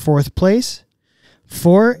tie for 4th place.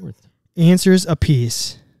 4 answers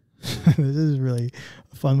apiece. This is really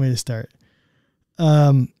a fun way to start.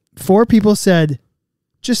 4 people said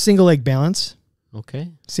just single leg balance. Okay.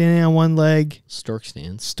 Standing on one leg. Stork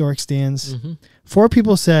stands. Mm-hmm. 4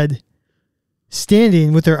 people said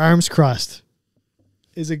standing with their arms crossed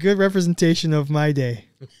is a good representation of my day.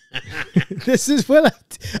 This is what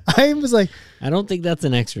I was like. I don't think that's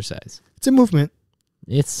an exercise. It's a movement.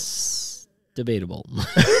 It's debatable.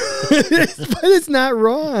 But it's not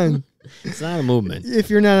wrong. It's not a movement. If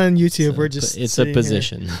you're not on YouTube, it's a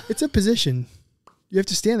position. Here. It's a position. You have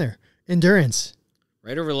to stand there. Endurance.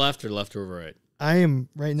 Right over left or left over right? I am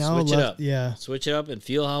right now. Switch it up. Yeah. Switch it up and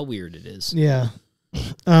feel how weird it is. Yeah.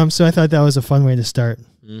 So I thought that was a fun way to start.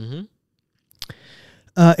 Mm-hmm.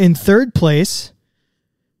 In third place,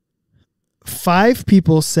 5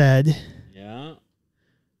 people said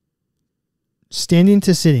standing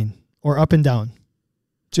to sitting or up and down.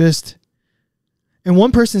 And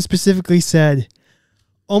one person specifically said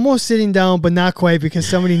almost sitting down, but not quite because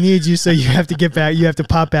somebody needs you. So you have to get back. You have to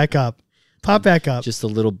pop back up. Pop back up. Just a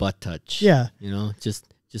little butt touch. Yeah. Just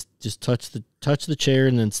touch the chair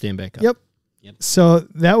and then stand back up. Yep. So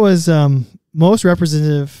that was most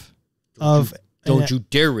representative of. Don't you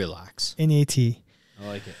dare relax. NAT. I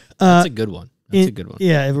like it. That's a good one. That's a good one.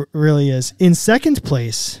 Yeah, it really is. In second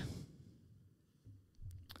place,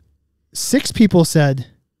 6 people said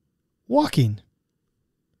walking.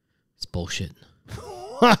 It's bullshit.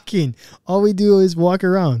 Walking. All we do is walk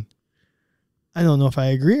around. I don't know if I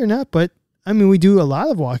agree or not, but I mean, we do a lot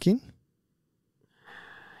of walking.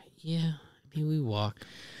 Yeah, I mean, we walk.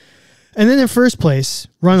 And then in first place,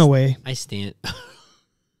 runaway. I stand.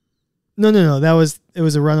 No. It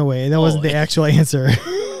was a runaway. That wasn't the actual answer.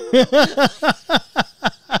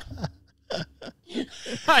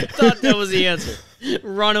 I thought that was the answer.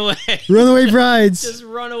 Run away. Runaway brides. Just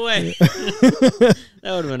run away. That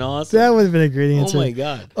would have been awesome. That would have been a great answer. Oh my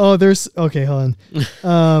God. Oh, okay, hold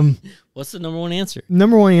on. What's the number one answer?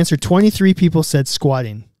 Number one answer, 23 people said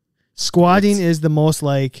squatting. Squatting is the most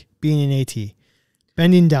like being an AT.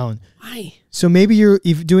 Bending down. Why? So maybe you're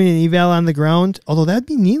doing an eval on the ground, although that'd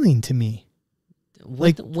be kneeling to me.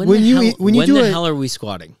 When the hell are we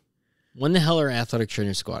squatting? When the hell are athletic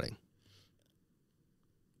trainers squatting?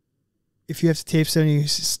 If you have to tape somebody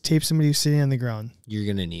who's sitting on the ground, you're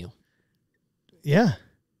gonna kneel. Yeah,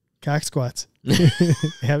 cock squats.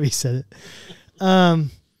 Abby said it.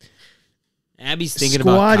 Abby's thinking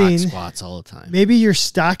about cock squats all the time. Maybe you're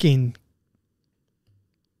stocking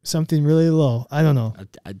something really low. I don't know.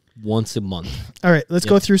 Once a month. All right, let's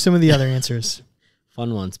go through some of the other answers.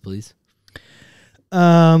 Fun ones, please.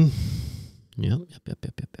 Yep.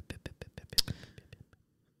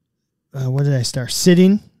 What did I start?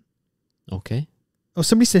 Sitting. Okay. Oh,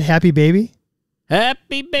 somebody said happy baby.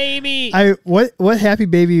 Happy baby. What happy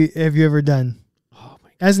baby have you ever done? Oh my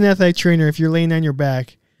God. As an athletic trainer, if you're laying on your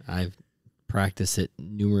back. I've practiced it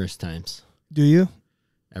numerous times. Do you?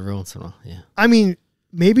 Every once in a while, yeah. I mean,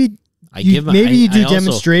 maybe you do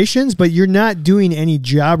demonstrations, but you're not doing any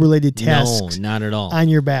job-related tasks. No, not at all. On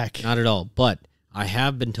your back. Not at all. But I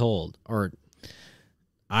have been told, or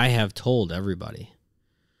I have told everybody.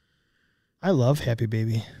 I love happy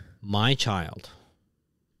baby. My child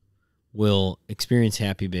will experience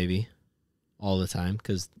happy baby all the time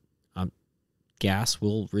because gas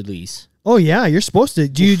will release. Oh, yeah. You're supposed to.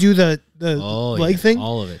 Do you do the leg thing?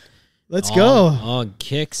 All of it. Let's go. Oh,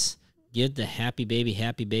 kicks. Get the happy baby,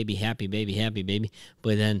 happy baby, happy baby, happy baby.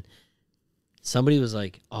 But then somebody was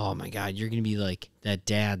like, oh, my God, you're going to be like that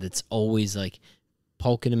dad that's always like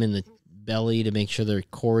poking him in the belly to make sure their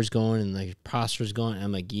core is going and the posture's going.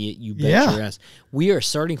 I'm like, yeah, you bet your ass. We are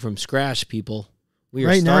starting from scratch, people. We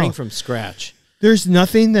are starting from scratch. There's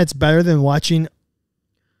nothing that's better than watching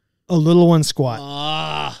a little one squat.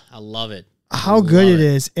 I love it. How good it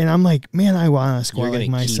is. And I'm like, man, I want to squat like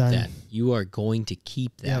my son. That. You are going to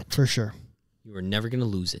keep that. Yeah, for sure. You are never going to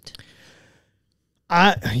lose it.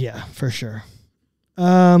 Yeah, for sure.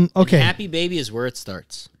 Okay. And happy baby is where it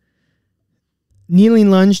starts.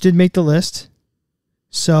 Kneeling lunge did make the list.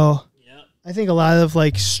 So I think a lot of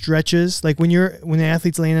like stretches, like when the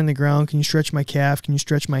athlete's laying on the ground, can you stretch my calf? Can you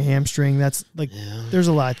stretch my hamstring? That's like, there's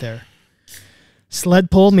a lot there.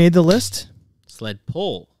 Sled pull made the list. Sled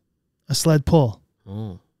pull. A sled pull.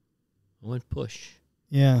 Oh. I went push.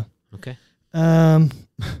 Yeah. Okay.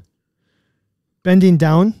 Bending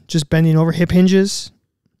down, just bending over, hip hinges.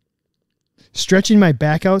 Stretching my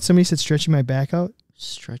back out. Somebody said stretching my back out.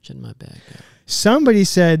 Stretching my back out. Somebody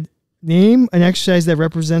said, name an exercise that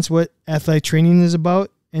represents what athletic training is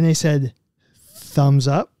about. And they said, thumbs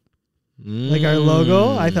up. Like our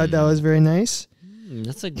logo. I thought that was very nice.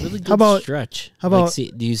 That's a really good stretch. How about do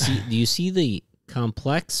you see the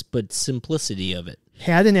complex but simplicity of it?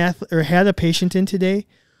 Had a patient in today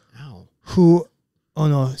who, oh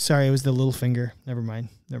no, sorry, it was the little finger. Never mind.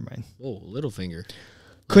 Oh, little finger.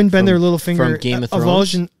 Couldn't bend their little finger. From Game of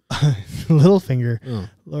Thrones? Little finger.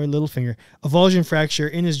 Lord, little finger. Avulsion fracture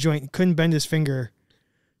in his joint. Couldn't bend his finger.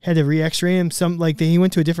 Had to re-x-ray him. He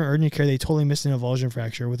went to a different urgent care. They totally missed an avulsion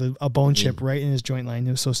fracture with a bone chip right in his joint line.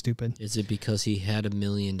 It was so stupid. Is it because he had $1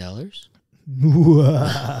 million?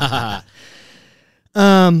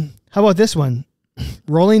 How about this one?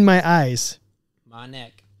 Rolling my eyes. My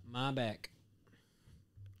neck. My back.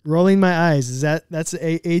 Rolling my eyes. That's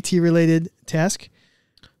a AT related task?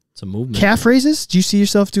 It's a movement. Calf raises? Do you see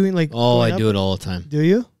yourself doing like? Oh, I do it all the time. Do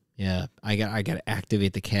you? Yeah, I got to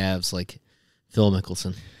activate the calves like Phil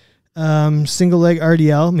Mickelson. Single leg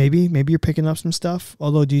RDL, maybe you're picking up some stuff.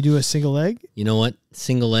 Although, do you do a single leg? You know what?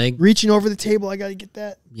 Single leg. Reaching over the table, I got to get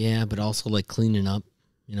that. Yeah, but also like cleaning up,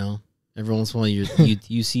 you know. Every once in a while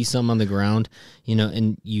you see something on the ground, you know,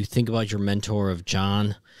 and you think about your mentor of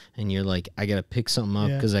John, and you're like, I got to pick something up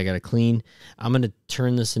because I got to clean. I'm going to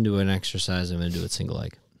turn this into an exercise. I'm going to do it single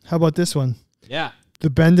leg. How about this one? Yeah. The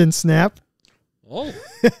bend and snap. Oh.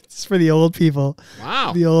 It's for the old people.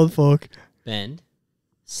 Wow. The old folk. Bend,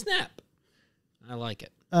 snap. I like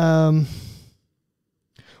it.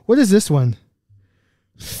 What is this one?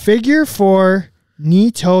 Figure 4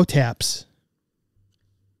 knee toe taps.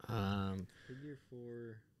 Figure 4.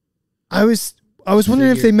 I was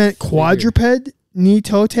wondering if they meant quadruped knee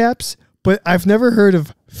toe taps, but I've never heard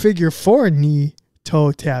of figure 4 knee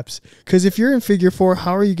toe taps. Because if you're in figure 4,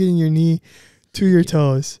 how are you getting your knee to your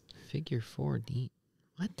toes? Figure 4 knee.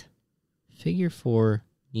 What? Figure 4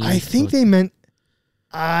 knee. I think they meant.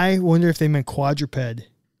 I wonder if they meant quadruped.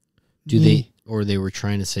 They were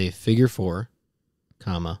trying to say figure 4,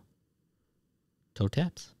 comma, toe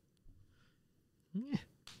taps? Yeah.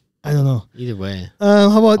 I don't know. Either way.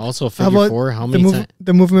 How about also figure 4? How many times?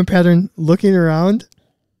 The movement pattern, looking around.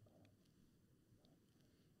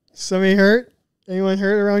 Somebody hurt? Anyone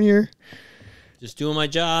hurt around here? Just doing my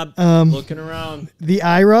job. Looking around. The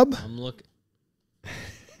eye rub. I'm looking.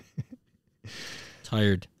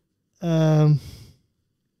 Tired. The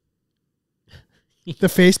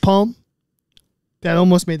face palm. That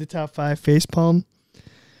almost made the top 5. Face palm.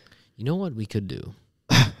 You know what we could do?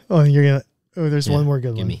 There's one more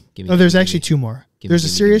good one. Give me. There's actually 2 more. There's a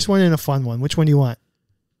serious one and a fun one. Which one do you want?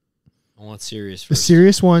 I want serious first. The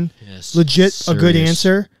serious one. Yes. Legit, serious. a good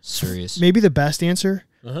answer. Serious. Maybe the best answer.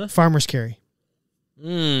 Farmer's carry.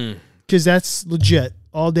 Because that's legit.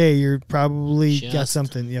 All day you're probably got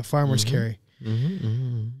something. Yeah, farmer's carry.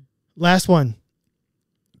 Last one.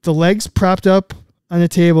 The legs propped up on a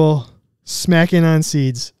table, smacking on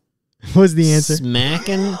seeds. Was the answer?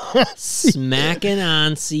 Smacking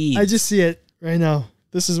on seeds. I just see it right now.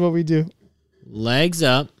 This is what we do. Legs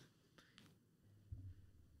up.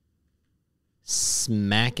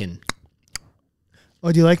 Smacking.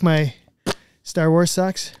 Oh, do you like my Star Wars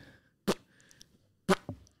socks?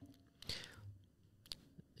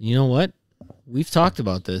 You know what? We've talked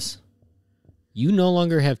about this. You no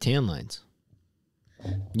longer have tan lines.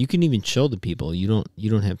 You can even show the people you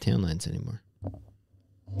don't have tan lines anymore.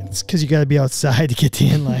 It's because you got to be outside to get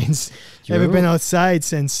tan lines. I haven't been outside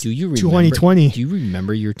since 2020. Do you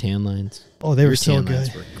remember your tan lines? Oh, they were so tan good.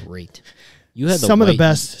 Lines were great. You had some of the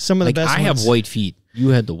best. Some of the best. I have white feet. You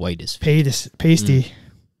had the whitest feet. Pasty.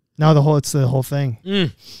 Now it's the whole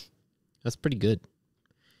thing. That's pretty good.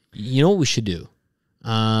 You know what we should do? Who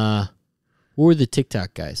are the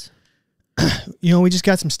TikTok guys? We just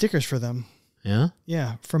got some stickers for them. Yeah?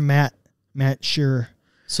 Yeah, from Matt Shearer.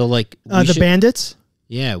 So, like... the Bandits?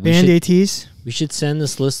 Yeah. Band ATs? We should send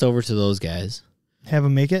this list over to those guys. Have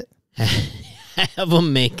them make it? Have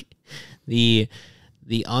them make the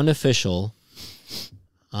unofficial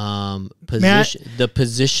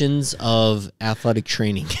positions of athletic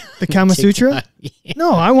training. The Kama Sutra? Yeah.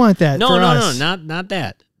 No, I want that. No, not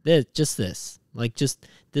that. Just this. Like, just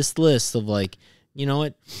this list of, like, you know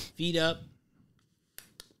what? Feet up.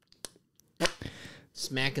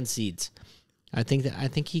 Smacking seeds. I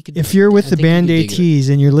think he could. If you're with the Band ATs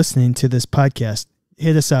and you're listening to this podcast,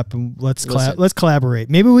 hit us up and let's collaborate.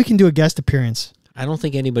 Maybe we can do a guest appearance. I don't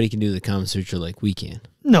think anybody can do the Kama Sutra like we can.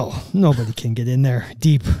 No, nobody can get in there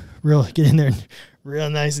deep. Get in there real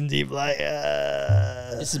nice and deep. Like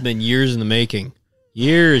this has been years in the making.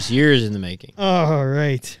 Years in the making. All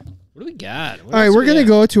right. What do we got? All right, we're gonna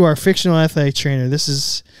go to our fictional athletic trainer. This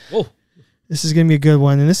is gonna be a good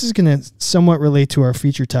one, and this is gonna somewhat relate to our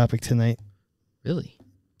feature topic tonight. Really?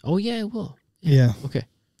 Oh yeah, it will. Yeah. Okay.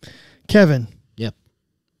 Kevin. Yep.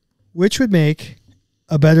 Which would make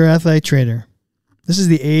a better athletic trainer? This is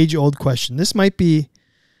the age-old question. This might be.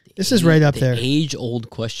 This is right up there. Age-old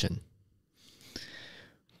question.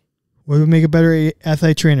 What would make a better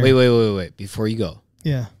athletic trainer? Wait. Before you go.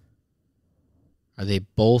 Yeah. Are they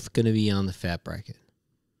both going to be on the fat bracket?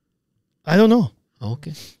 I don't know.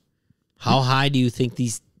 Okay. How high do you think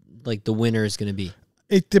the winner is going to be?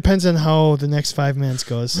 It depends on how the next 5 minutes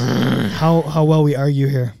goes. how well we argue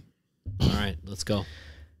here. All right, let's go.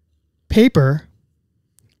 Paper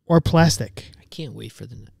or plastic? I can't wait for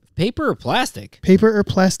paper or plastic? Paper or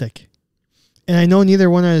plastic? And I know neither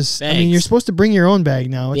one is. Bags. I mean, you're supposed to bring your own bag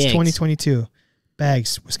now. It's Bags. 2022.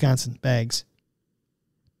 Bags, Wisconsin, bags.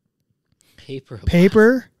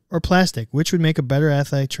 Paper or plastic? Which would make a better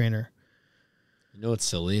athletic trainer? You know what's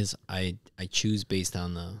silly is I choose based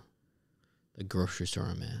on the grocery store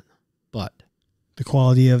I'm at, but The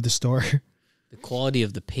quality of the store. the quality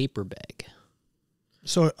of the paper bag.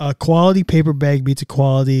 So a quality paper bag beats a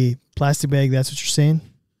quality plastic bag. That's what you're saying?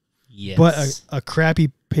 Yes. But a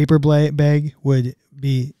crappy paper bag would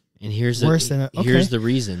be and here's worse the, than a, okay. here's the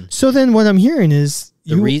reason. So then what I'm hearing is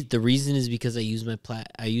The reason is because I use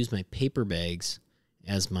my paper bags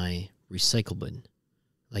as my recycle bin,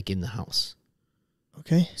 like in the house.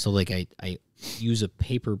 Okay. So like I use a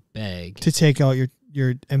paper bag To take out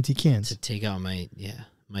your empty cans. to take out my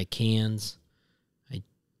cans. I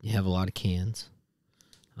have a lot of cans,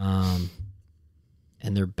 and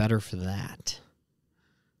they're better for that.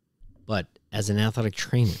 But as an athletic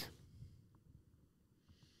trainer,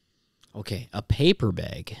 okay, a paper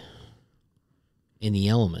bag in the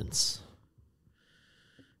elements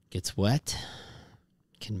gets wet,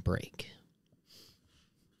 can break.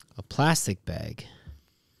 A plastic bag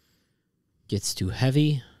gets too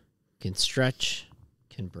heavy, can stretch,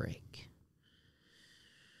 can break.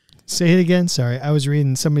 Say it again. Sorry, I was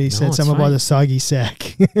reading. Somebody said it's something about fine. a soggy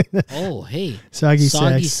sack. Oh, hey. Soggy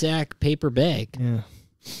Soggy sacks. sack paper bag. Yeah.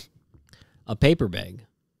 A paper bag.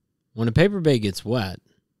 When a paper bag gets wet,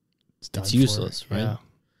 Done it's for. useless, right? Yeah.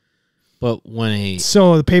 But when a...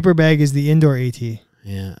 So the paper bag is the indoor AT.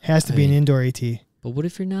 Yeah. Has to be an indoor AT. But what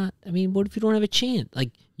if you're not? I mean, what if you don't have a chance?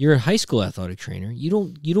 Like, you're a high school athletic trainer. You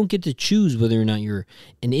don't get to choose whether or not you're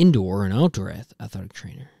an indoor or an outdoor athletic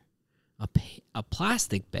trainer. A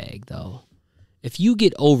plastic bag, though, if you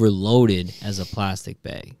get overloaded as a plastic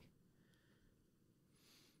bag,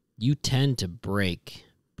 you tend to break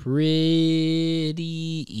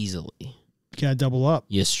pretty easily. You gotta double up.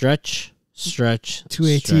 You stretch. Two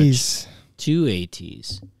ATs. Two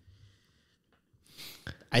ATs.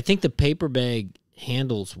 I think the paper bag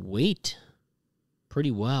handles weight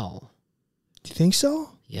pretty well. Do you think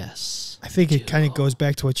so? Yes. I think it kind of goes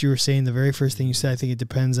back to what you were saying. The very first thing you said. I think it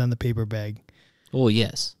depends on the paper bag. Oh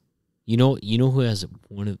yes. You know who has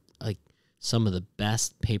one of some of the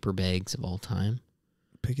best paper bags of all time?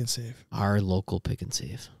 Pick and Save. Our local Pick and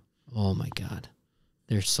Save. Oh my God,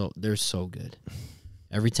 they're so good.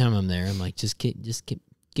 Every time I'm there, I'm like,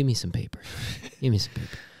 give me some paper, give me some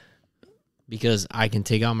paper, because I can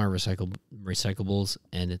take out my recyclables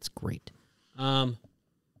and it's great.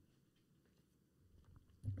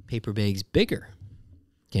 Paper bags bigger,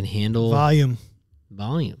 can handle Volume.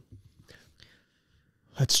 volume.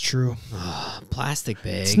 That's true. Plastic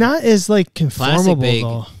bag. It's not as conformable bag.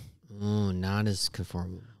 though. Oh, not as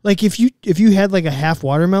conformable. Like if you had like a half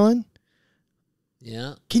watermelon,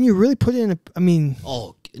 Yeah. can you really put it in a? I mean,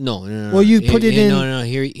 Oh no. Well, you put it in- No.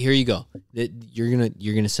 Here you go. You're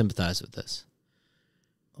gonna sympathize with this.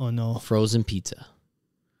 oh no. Frozen pizza.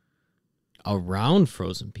 Around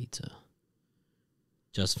frozen pizza.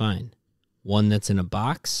 Just fine. One that's in a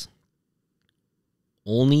box.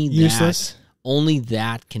 Useless. Only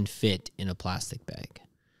that can fit in a plastic bag.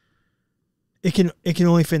 It can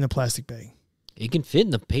only fit in a plastic bag. It can fit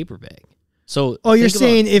in the paper bag. So. Oh, you're think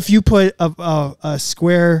saying if you put a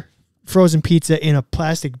square frozen pizza in a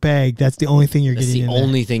plastic bag, that's the only thing you're that's getting the in there.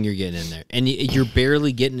 only thing you're getting in there, and you're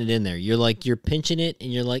barely getting it in there. You're pinching it,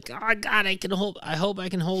 and you're like, oh God, I hope I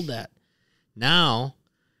can hold that. Now,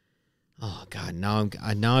 oh God, now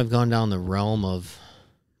I've gone down the realm of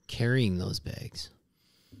carrying those bags.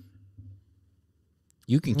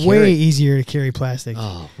 You can carry Way easier to carry plastic.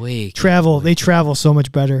 Oh, way They travel so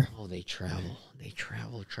much better. Oh, they travel.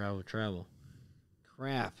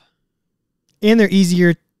 Crap. And they're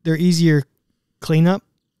easier cleanup.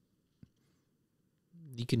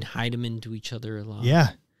 You can hide them into each other a lot. Yeah.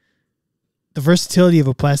 The versatility of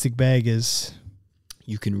a plastic bag is...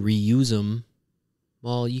 You can reuse them.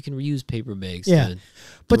 Well, you can reuse paper bags. Yeah. to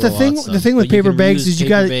But the throw out thing stuff. with But you paper can bags reuse is you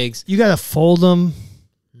paper gotta bags. fold them.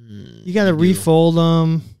 You gotta do. refold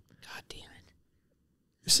them. God damn it.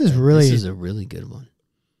 This is a really good one.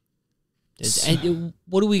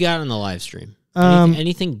 What do we got on the live stream?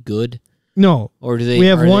 Anything good? No. Or do they? We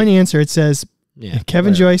have one answer. It says Kevin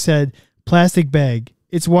whatever. Joy said plastic bag.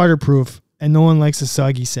 It's waterproof and no one likes a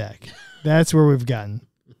soggy sack. That's where we've gotten.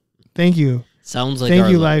 Thank you. Sounds like Thank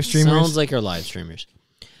our you, live streamers. Sounds like our live streamers.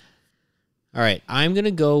 All right, I'm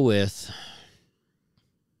gonna go with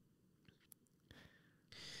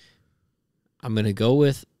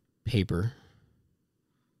paper.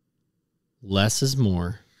 Less is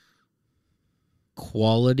more.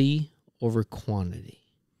 Quality over quantity.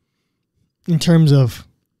 In terms of,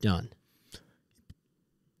 Done.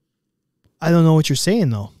 I don't know what you're saying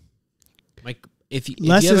though. Like if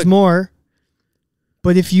Less you have is more.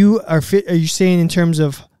 But if you are you saying in terms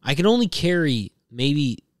of, I can only carry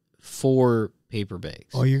maybe 4 paper bags.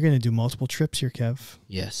 Oh, you're gonna do multiple trips here, Kev.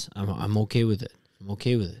 Yes, I'm okay with it. I'm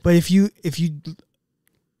okay with it. But if you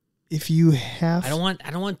have, I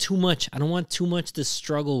don't want too much. I don't want too much to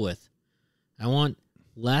struggle with. I want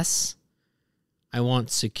less. I want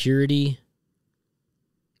security.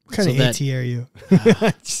 What kind so of that- AT are you?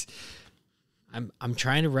 I'm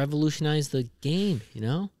trying to revolutionize the game, you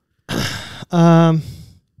know?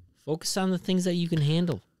 Focus on the things that you can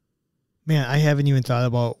handle. Man, I haven't even thought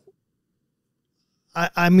about.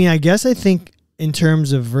 I mean, I guess I think in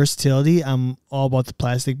terms of versatility, I'm all about the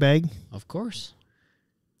plastic bag. Of course.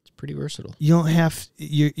 It's pretty versatile. You don't have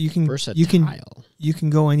you can Versatile. you can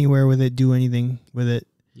go anywhere with it, do anything with it.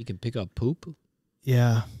 You can pick up poop,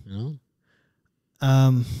 Yeah. you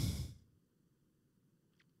know?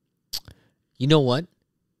 You know what?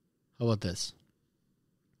 How about this?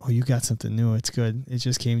 Oh, you got something new. It's good. It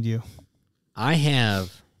just came to you. I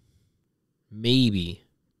have maybe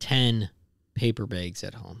 10 paper bags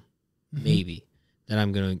at home. Mm-hmm. Maybe that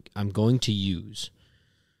I'm going to use.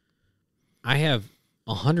 I have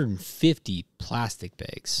 150 plastic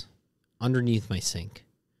bags underneath my sink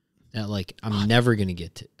that like I'm never going to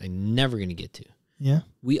get to. I'm never going to get to. Yeah.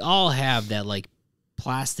 We all have that like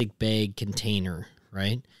plastic bag container,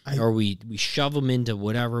 right? Or we shove them into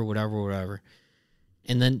whatever.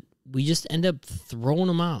 And then we just end up throwing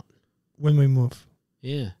them out. When we move.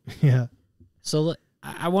 Yeah. Yeah. So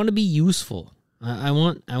I want to be useful. I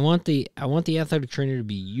want the athletic trainer to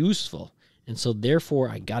be useful, and so therefore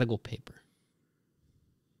I gotta go paper.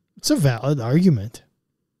 It's a valid argument.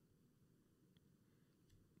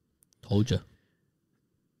 Told you.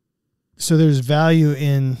 So there's value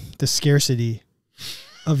in the scarcity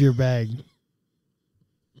of your bag.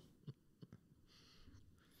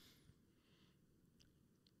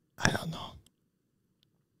 I don't know.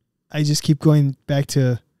 I just keep going back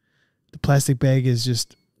to the plastic bag is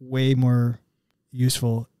just way more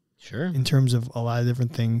useful Sure. in terms of a lot of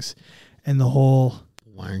different things. And the whole,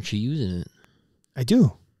 Why aren't you using it? I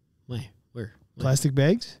do. Why? Where? When? Plastic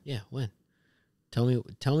bags? Yeah. When? Tell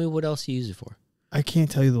me what else you use it for. I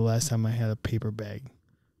can't tell you the last time I had a paper bag.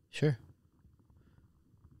 Sure.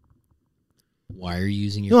 Why are you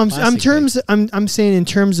using your? No, plastic bag? I'm saying in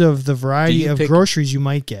terms of the variety of groceries you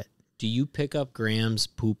might get. Do you pick up Graham's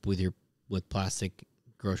poop with plastic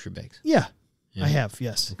grocery bags? Yeah. Yeah. I have,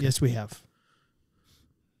 yes. Okay. Yes, we have.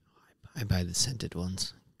 I buy the scented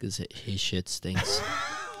ones because his shit stinks.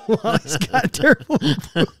 Wally's got terrible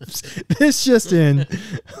poops. This just in.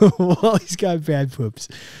 Wally's got bad poops.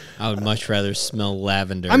 I would much rather smell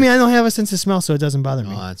lavender. I mean, I don't have a sense of smell, so it doesn't bother me.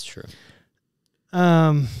 Oh, that's true.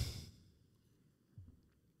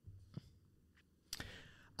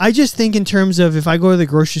 I just think in terms of if I go to the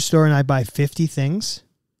grocery store and I buy 50 things,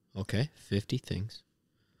 Okay, 50 things.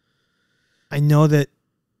 I know that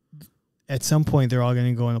at some point they're all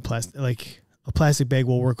going to go in a plastic, like a plastic bag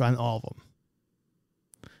will work on all of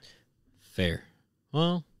them. Fair.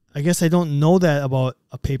 Well, I guess I don't know that about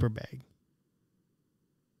a paper bag.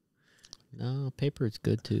 no, paper is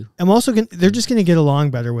good too. I'm also going they're just going to get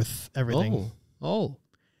along better with everything. Oh.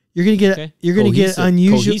 You're going to get Okay. you're going to get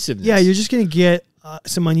unusual. Cohesiveness. Yeah, you're just going to get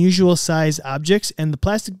some unusual size objects and the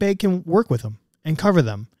plastic bag can work with them and cover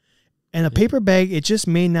them. And a paper bag, it just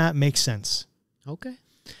may not make sense. Okay.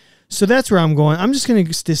 So that's where I'm going. I'm just going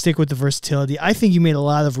to stick with the versatility. I think you made a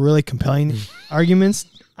lot of really compelling arguments.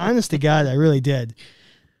 Honest to God, I really did.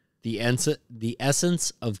 The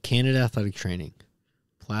essence of Canada athletic training.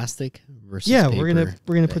 Plastic versus Yeah, paper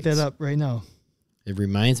we're gonna put that bags. up right now. It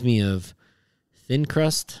reminds me of thin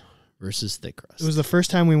crust versus thick crust. It was the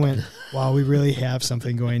first time we went, wow, we really have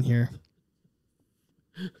something going here.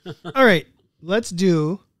 All right, let's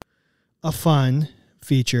do a fun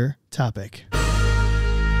feature topic.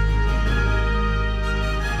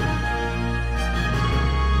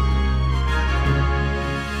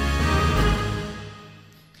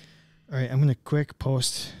 All right, I'm going to quick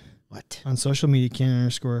post What? on social media,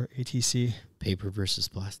 Canon_ATC. Paper versus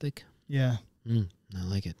plastic? Yeah. I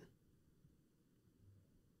like it.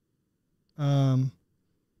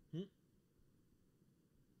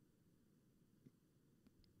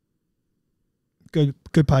 Good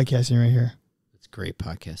podcasting right here. It's great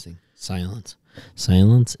podcasting. Silence.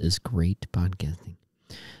 Silence is great podcasting.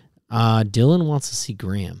 Dylan wants to see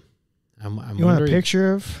Graham. I'm You want a wondering-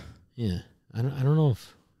 picture of? Yeah. I don't know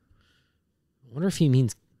if. I wonder if he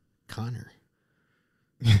means Connor.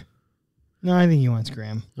 No, I think he wants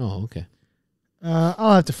Graham. Oh, okay.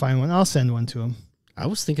 I'll have to find one. I'll send one to him. I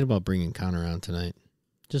was thinking about bringing Connor on tonight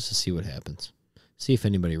just to see what happens. See if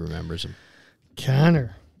anybody remembers him.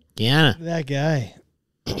 Connor. Yeah. That guy.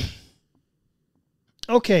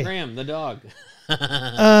 Okay. Graham, the dog.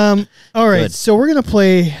 All right. Good. So we're gonna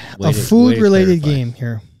play a food-related game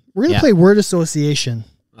here. We're gonna play word association.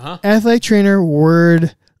 Athletic trainer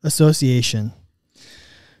word association.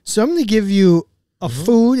 So I'm gonna give you a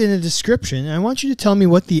food and a description, and I want you to tell me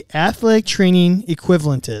what the athletic training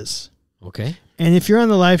equivalent is. Okay. And if you're on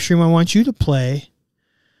the live stream, I want you to play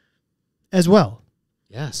as well.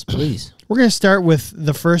 Yes, please. We're going to start with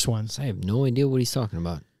the first one. I have no idea what he's talking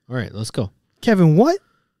about. All right, let's go. Kevin, what?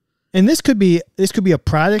 And this could be a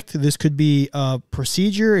product. This could be a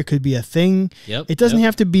procedure. It could be a thing. Yep. It doesn't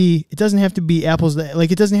have to be. It doesn't have to be apples.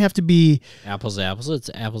 Like it doesn't have to be apples to apples.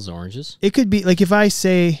 It's apples to oranges. It could be like if I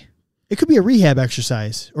say. It could be a rehab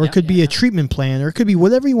exercise, or it could be a treatment plan, or it could be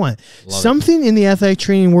whatever you want. Something in the athletic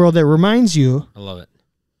training world that reminds you. I love it.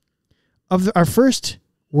 Of our first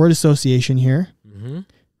word association here.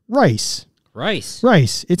 Rice.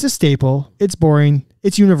 Rice. It's a staple. It's boring.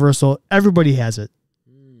 It's universal. Everybody has it.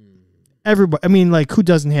 Everybody. I mean, like, who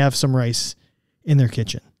doesn't have some rice in their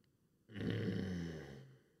kitchen?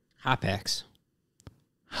 Hot packs.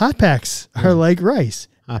 Hot packs are like rice.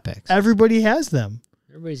 Hot packs. Everybody has them.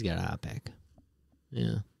 Everybody's got a hot pack.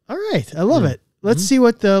 Yeah. All right. I love it. Let's see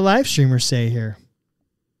what the live streamers say here.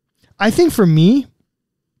 I think for me,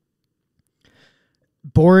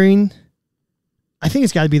 boring, I think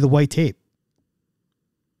it's got to be the white tape.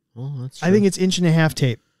 Oh, that's true. I think it's 1.5 inch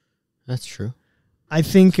tape. That's true. I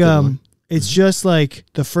think it's just like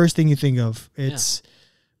the first thing you think of. It's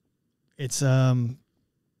I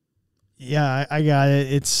got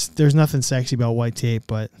it. There's nothing sexy about white tape,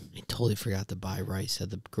 but I totally forgot to buy rice at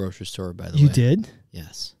the grocery store, by the way. You did?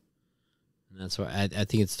 Yes. And that's why I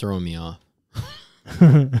think it's throwing me off.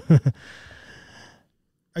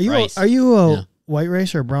 Are you a white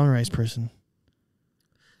rice or a brown rice person?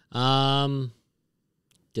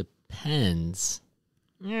 Depends.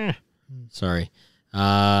 Sorry.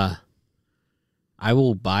 I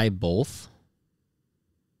will buy both.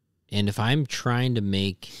 And if I'm trying to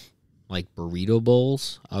make like burrito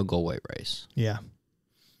bowls, I'll go white rice. Yeah.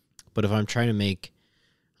 But if I'm trying to make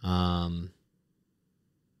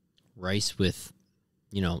rice with,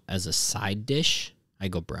 as a side dish, I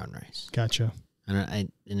go brown rice. Gotcha. And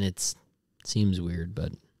it seems weird,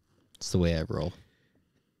 but it's the way I roll.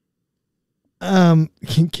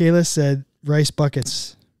 Kayla said rice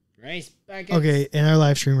buckets. Rice buckets. Okay, and our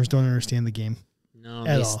live streamers don't understand the game. No,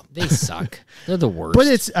 at all. They suck. They're the worst. But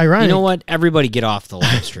it's ironic. You know what? Everybody get off the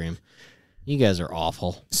live stream. You guys are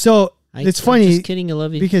awful. So it's funny. I'm just kidding. I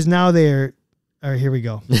love you. Because now they're. All right, here we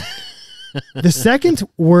go. The second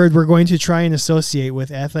word we're going to try and associate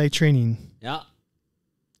with athletic training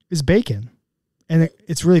is bacon. And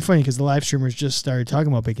it's really funny because the live streamers just started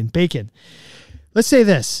talking about bacon. Bacon. Let's say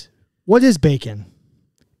this. What is bacon?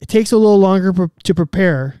 It takes a little longer to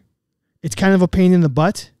prepare. It's kind of a pain in the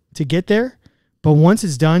butt to get there. But once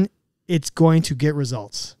it's done, it's going to get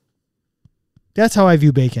results. That's how I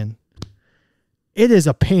view bacon. It is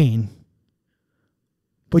a pain.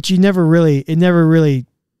 But it never really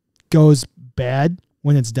goes bad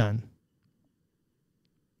when it's done.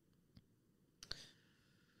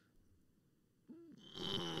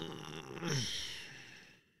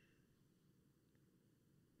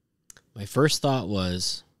 My first thought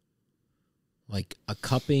was like a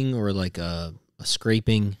cupping or like a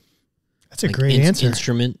scraping. That's a great answer.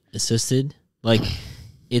 Instrument assisted. Like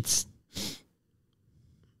it's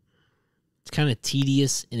kind of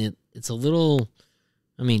tedious and it's a little.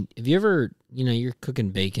 I mean, have you ever, you're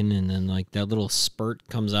cooking bacon and then like that little spurt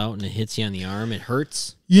comes out and it hits you on the arm. It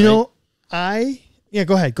hurts. Go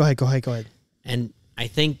ahead. And I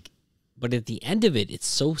think, but at the end of it, it's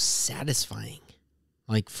so satisfying.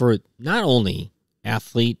 Like for not only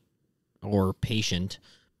athlete or patient,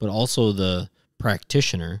 but also the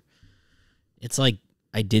practitioner. It's like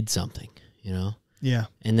I did something, Yeah.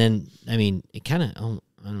 And then, I mean, it kind of, I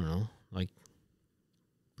don't know, like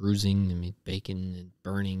bruising, bacon and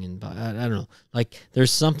burning and I don't know. Like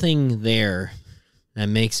there's something there that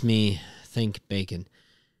makes me think bacon.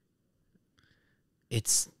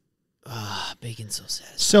 It's, bacon's so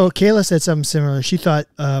satisfying. So Kayla said something similar. She thought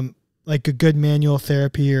like a good manual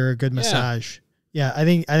therapy or a good massage. Yeah, I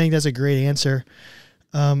think that's a great answer.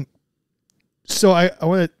 So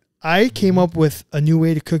I came up with a new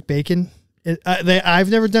way to cook bacon. I've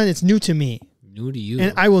never done it. It's new to me. New to you.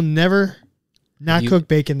 And I will never cook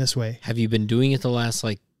bacon this way. Have you been doing it the last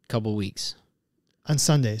couple weeks? On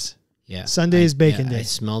Sundays. Yeah. Sundays bacon day. I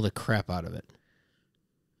smell the crap out of it.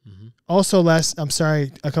 Mm-hmm. Also,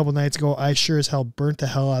 a couple nights ago, I sure as hell burnt the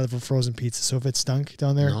hell out of a frozen pizza. So if it stunk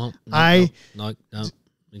down there, no.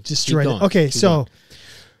 Destroyed it. Okay, so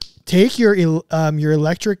take your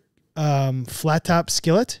electric flat top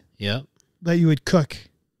skillet Yep. that you would cook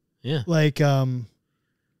Yeah. like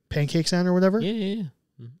pancakes on or whatever. Yeah.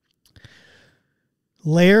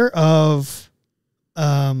 Layer of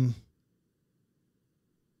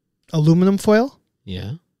aluminum foil.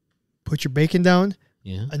 Yeah. Put your bacon down.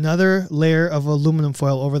 Yeah. Another layer of aluminum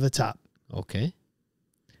foil over the top. Okay.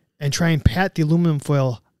 And try and pat the aluminum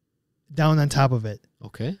foil down on top of it.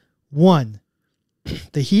 Okay. 1,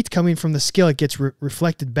 the heat coming from the skillet gets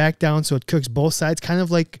reflected back down, so it cooks both sides, kind of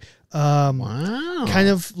like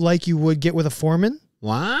you would get with a Foreman.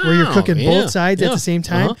 Wow. Where you're cooking both sides at the same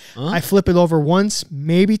time. I flip it over once,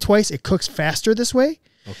 maybe twice. It cooks faster this way.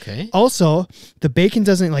 Okay. Also, the bacon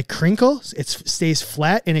doesn't like crinkle. It stays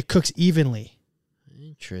flat and it cooks evenly.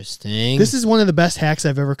 Interesting. This is one of the best hacks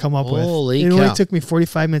I've ever come up with. Holy It cow. only took me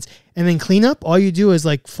 45 minutes. And then cleanup, all you do is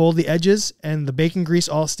like fold the edges and the bacon grease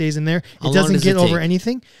all stays in there. How It long doesn't does get it over take?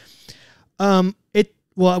 anything.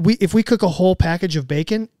 If we cook a whole package of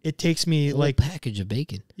bacon, it takes me Whole like package of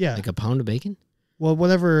bacon. Yeah. Like a pound of bacon.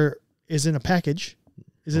 Whatever is in a package.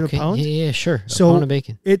 Is it Okay. a pound? Yeah, sure. So a pound of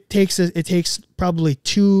bacon. It takes probably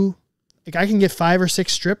 2. Like I can get 5 or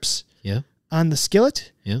 6 strips. Yeah. On the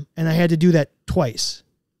skillet. Yeah. And I had to do that twice.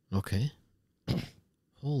 Okay.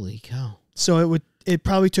 Holy cow. So it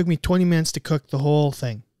probably took me 20 minutes to cook the whole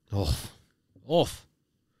thing. Off.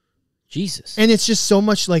 Jesus. And it's just so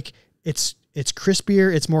much like it's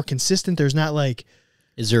crispier, it's more consistent. There's not like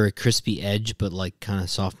Is there a crispy edge but like kind of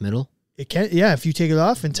soft middle? it can if you take it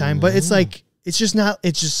off in time, but it's like it's just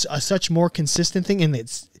a such more consistent thing, and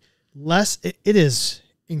it's less it is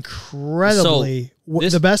incredibly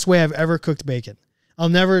the best way I've ever cooked bacon. I'll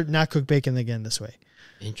never not cook bacon again this way.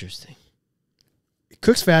 Interesting. It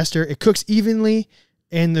cooks faster, it cooks evenly,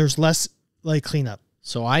 and there's less like cleanup.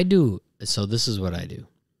 So this is what I do.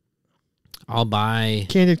 I'll buy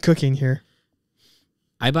Candid cooking here.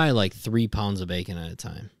 I buy like 3 pounds of bacon at a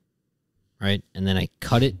time. Right? And then I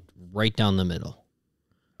cut it right down the middle.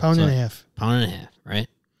 Pound and a half, right?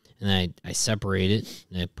 And then I separate it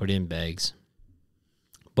and I put it in bags.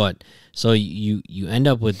 But so you end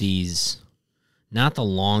up with these, not the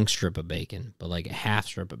long strip of bacon, but like a half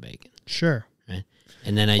strip of bacon. Sure. Right?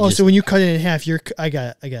 And then so when you cut it in half, I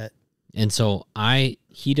got it. And so I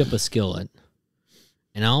heat up a skillet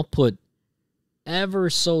and I'll put ever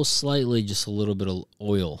so slightly just a little bit of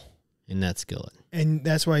oil in that skillet. And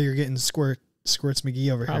that's why you're getting Squirts McGee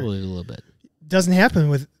over here. Probably a little bit. Doesn't happen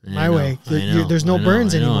with my way. There's no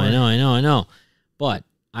burns anymore. I know. But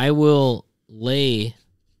I will lay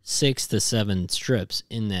 6 to 7 strips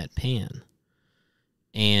in that pan.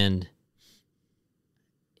 And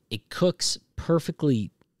it cooks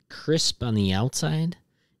perfectly crisp on the outside.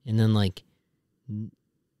 And then like,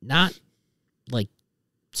 not like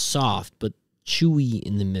soft, but chewy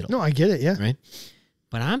in the middle. No, I get it, yeah. Right?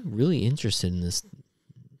 But I'm really interested in this,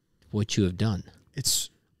 what you have done. It's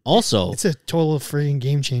a total freaking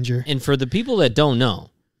game changer. And for the people that don't know,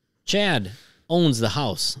 Chad owns the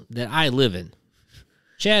house that I live in.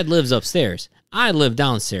 Chad lives upstairs. I live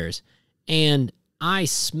downstairs. And I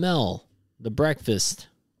smell the breakfast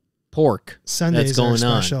pork Sundays that's going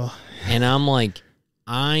are special. on. And I'm like,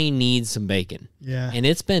 I need some bacon. Yeah. And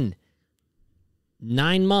it's been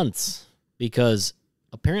 9 months because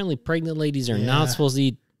apparently pregnant ladies are not supposed to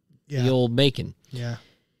eat the old bacon. Yeah.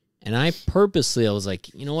 And I was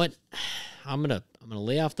like, you know what? I'm gonna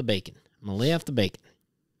lay off the bacon.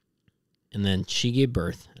 And then she gave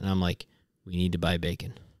birth, and I'm like, we need to buy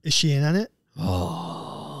bacon. Is she in on it?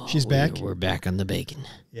 Oh, she's back. We're back on the bacon.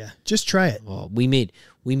 Yeah, just try it. Oh, we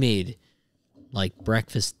made like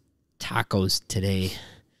breakfast tacos today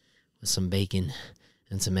with some bacon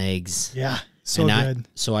and some eggs. Yeah, so good.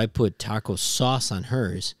 So I put taco sauce on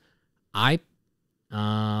hers.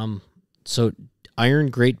 So Iron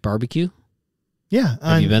Great Barbecue. Yeah,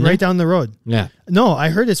 Have you been right there? down the road. Yeah. No, I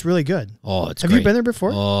heard it's really good. Oh, it's Have great. you been there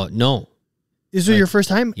before? Oh, no. Is it your first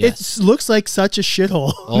time? Yes. It looks like such a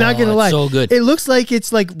shithole. Oh, Not gonna it's lie, so good. It looks like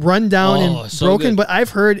it's like run down and so broken, good. but I've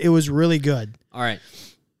heard it was really good. All right.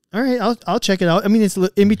 All right, I'll check it out. I mean, it's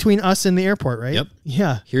in between us and the airport, right? Yep.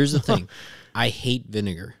 Yeah. Here's the thing. I hate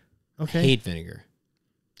vinegar. Okay. Hate vinegar.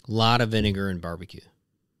 A lot of vinegar in barbecue.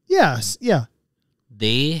 Yes. Yeah.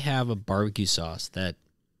 They have a barbecue sauce that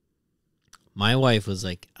my wife was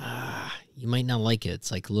like, you might not like it.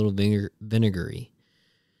 It's like a little vinegary.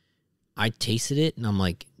 I tasted it and I'm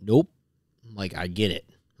like, nope. Like, I get it.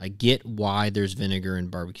 I get why there's vinegar in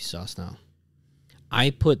barbecue sauce now. I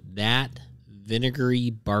put that vinegary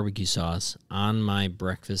barbecue sauce on my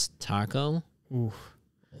breakfast taco. Oof.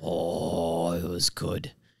 Oh, it was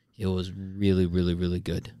good. It was really, really, really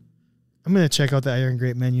good. I'm gonna check out the Iron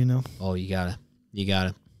Great menu now. Oh, you gotta.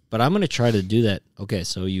 but I'm gonna try to do that. Okay,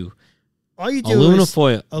 so all you do aluminum is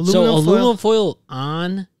foil. aluminum foil. Aluminum foil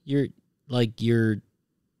on your what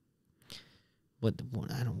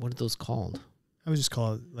are those called? I would just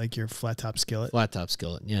call it like your flat top skillet. Flat top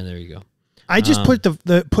skillet. Yeah, there you go. I just put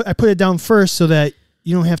I put it down first so that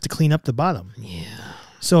you don't have to clean up the bottom. Yeah.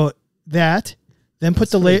 So that, then put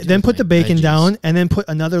the bacon down, and then put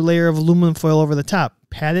another layer of aluminum foil over the top.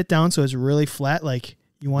 Pat it down so it's really flat, like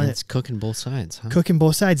you want It's cooking both sides, huh? Cooking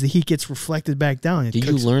both sides. The heat gets reflected back down. Did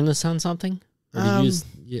you learn this on something? Or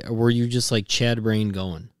were you just like Chad Brain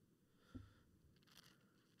going?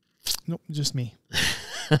 Nope, just me.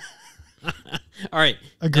 All right.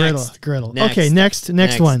 A griddle. Next. Okay,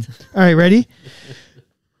 next one. All right, ready?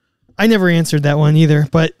 I never answered that one either,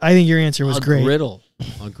 but I think your answer was great. A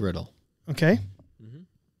griddle. Okay. Mm-hmm.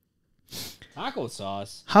 Taco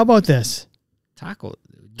sauce. How about this? Taco.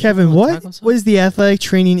 Kevin, what is the athletic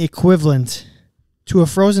training equivalent to a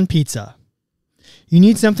frozen pizza? You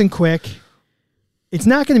need something quick. It's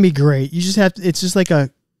not going to be great. You just have to, it's just like a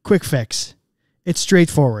quick fix. It's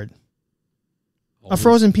straightforward. A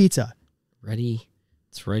frozen pizza. Ready.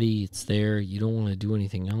 It's ready. It's there. You don't want to do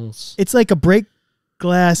anything else. It's like a break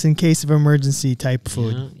glass in case of emergency type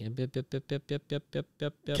food. Yep.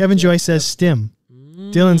 Kevin Joyce says stim.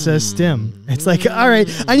 Dylan says stim. It's like, all right,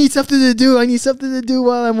 I need something to do. I need something to do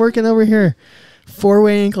while I'm working over here.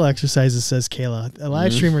 4-way ankle exercises, says Kayla. The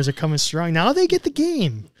live streamers are coming strong. Now they get the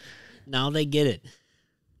game. Now they get it.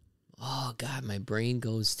 Oh, God, my brain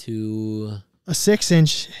goes to... A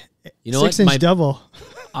 6-inch, you know 6-inch double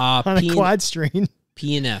on a quad strain.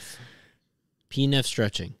 PNF. PNF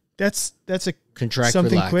stretching. That's a contract,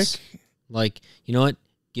 something relax. quick. Like, you know what?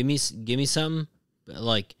 Give me something.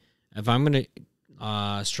 Like, if I'm gonna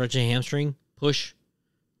stretch a hamstring, push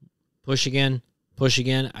again.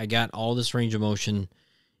 I got all this range of motion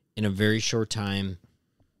in a very short time,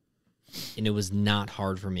 and it was not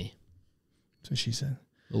hard for me. So she said.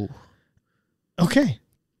 Oh. Okay.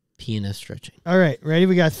 PNF stretching. All right, ready?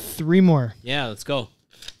 We got 3 more. Yeah, let's go.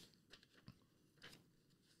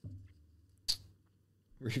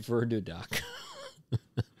 Refer to doc.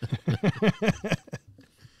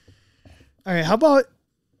 All right, how about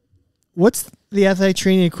what's the athletic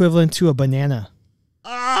training equivalent to a banana?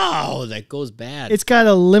 Oh, that goes bad. It's got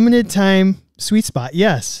a limited time sweet spot.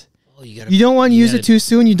 Yes. Oh, you don't want to use it too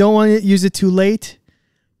soon. You don't want to use it too late.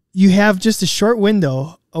 You have just a short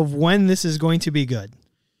window of when this is going to be good.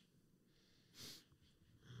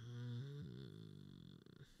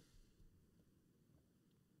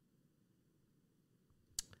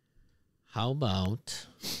 How about...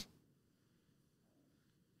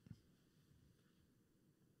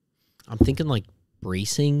 I'm thinking like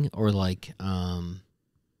bracing or like... My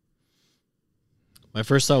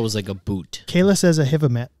first thought was like a boot. Kayla says a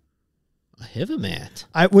Hivamet. A Hivamet?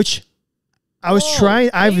 I was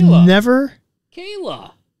trying... Kayla. I've never...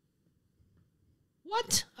 Kayla!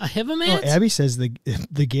 What? A Hivamet? Oh, Abby says the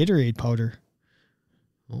Gatorade powder.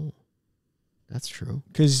 Oh, that's true.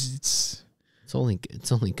 Because it's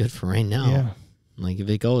only good for right now. Yeah. Like if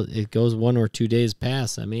it goes 1 or 2 days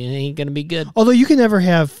past, I mean, it ain't gonna be good. Although you can never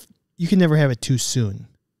have it too soon.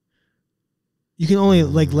 You can only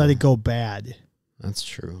let it go bad. That's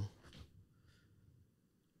true.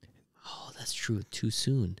 Oh, that's true. Too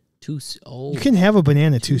soon. Oh, you can have a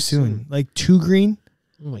banana too soon. Like too green.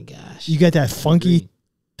 Oh my gosh. You got that funky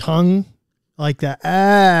tongue, like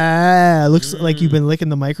that. Looks like you've been licking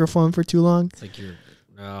the microphone for too long. It's like you're.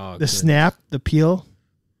 Oh, the goodness. snap, the peel.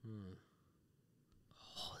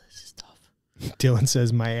 Oh, this is tough. Dylan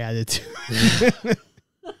says my attitude.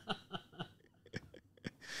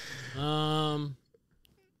 God,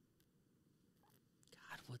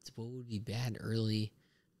 what would be bad early,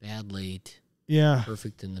 bad late? Yeah.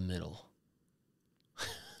 Perfect in the middle.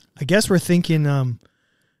 I guess we're thinking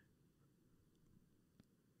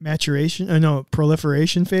maturation. No,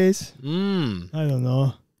 proliferation phase. I don't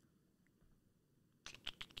know.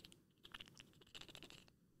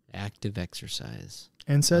 Active exercise.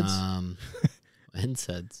 NSAIDs?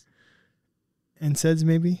 NSAIDs. NSAIDs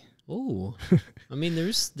maybe? Oh. I mean,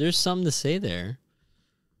 there's something to say there.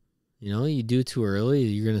 You know, you do it too early,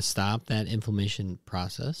 you're going to stop that inflammation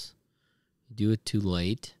process. You do it too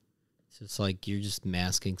late, so it's like you're just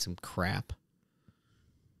masking some crap.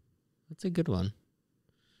 That's a good one.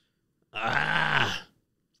 I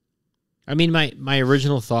mean, my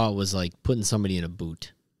original thought was like putting somebody in a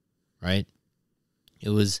boot, right? It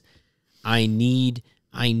was, I need,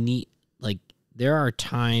 like, there are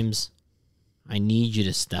times I need you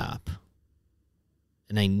to stop.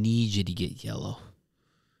 And I need you to get yellow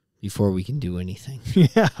before we can do anything.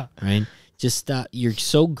 Yeah. Right? Just stop. You're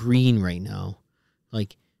so green right now.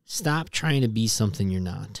 Like, stop trying to be something you're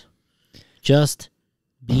not. Just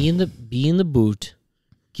be in the boot.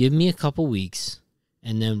 Give me a couple weeks,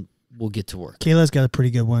 and then we'll get to work. Kayla's got a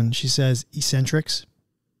pretty good one. She says eccentrics.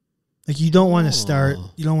 Like you don't want to start.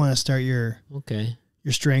 You don't want to start your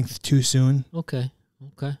strength too soon. Okay.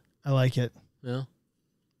 I like it. Yeah.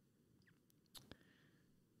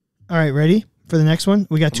 All right, ready for the next one?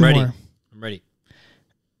 We got two more. I'm ready.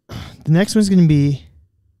 The next one's going to be.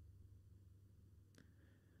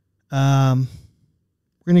 We're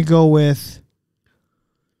going to go with.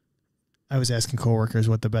 I was asking coworkers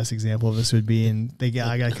what the best example of this would be, and I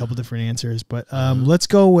got a couple different answers. But let's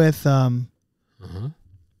go with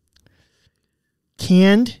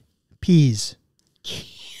canned peas.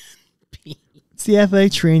 It's the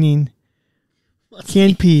athletic training.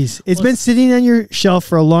 Canned peas. It's been sitting on your shelf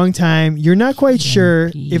for a long time. You're not quite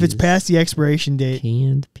sure if it's past the expiration date.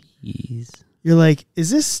 Canned peas. You're like,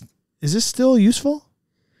 is this still useful?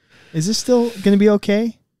 Is this still going to be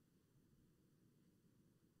okay?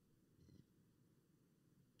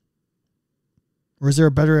 Or is there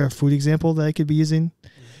a better food example that I could be using?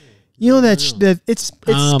 You know that it's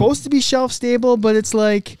supposed to be shelf stable, but it's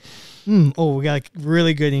like, we got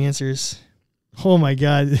really good answers. Oh my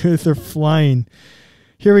God, they're flying.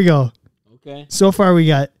 Here we go. Okay. So far we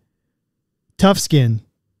got Tough Skin.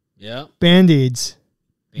 Yeah. Band-Aids.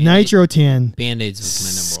 Nitrotan. Band-Aids was my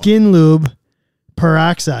number Skin lube.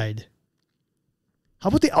 Peroxide. How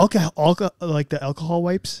about the alcohol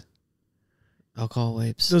wipes? Alcohol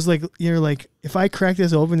wipes. Those like if I crack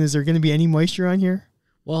this open, is there going to be any moisture on here?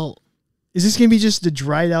 Well, is this going to be just a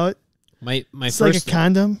dried out? It's like a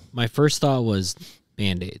condom. My first thought was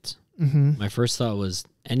Band-Aids. Mm-hmm. My first thought was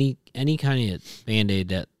any kind of Band-Aid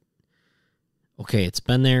that. Okay, it's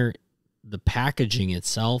been there. The packaging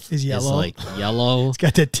itself is yellow. Like yellow. It's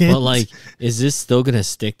got that tint. But like, is this still going to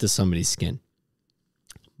stick to somebody's skin?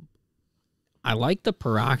 I like the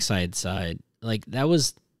peroxide side. Like that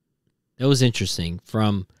was interesting.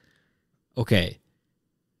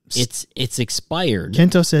 It's expired.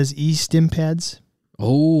 Kento says stim pads.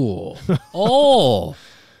 Oh,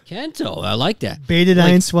 Kento, I like that.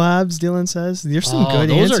 Betadine swabs. Dylan says there's some good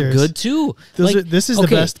those answers. Those are good too. This is the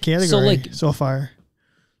best category so far.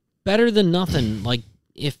 Better than nothing. Like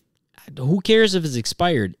who cares if it's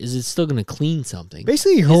expired? Is it still going to clean something?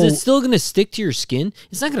 Basically, is it still going to stick to your skin?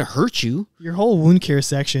 It's not going to hurt you. Your whole wound care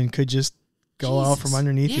section could just go out from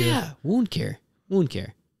underneath you. Yeah, wound care.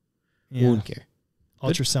 Yeah. Wound care.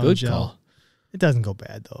 Ultrasound good gel. Call. It doesn't go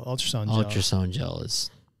bad though. Ultrasound gel. Ultrasound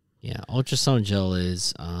gel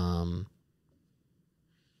is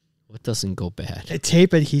what doesn't go bad? A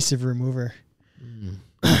tape adhesive remover.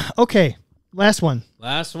 Okay, last one.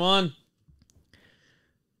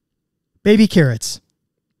 Baby carrots.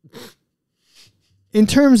 In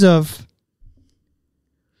terms of,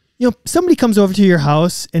 somebody comes over to your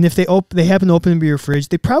house, and if they happen to open your fridge,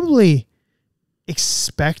 they probably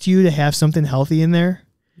expect you to have something healthy in there.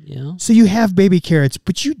 Yeah. So you have baby carrots,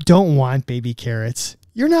 but you don't want baby carrots.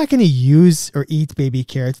 You're not going to use or eat baby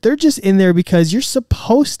carrots. They're just in there because you're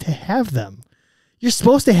supposed to have them. You're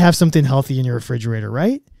supposed to have something healthy in your refrigerator,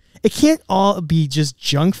 right? It can't all be just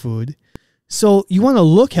junk food. So you want to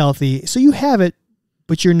look healthy, so you have it,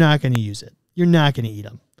 but you're not going to use it. You're not going to eat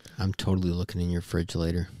them. I'm totally looking in your fridge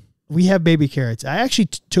later. We have baby carrots. I actually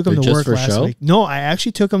took them to work last week. No, I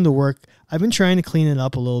actually took them to work. I've been trying to clean it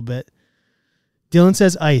up a little bit. Dylan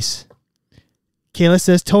says ice. Kayla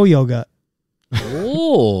says toe yoga.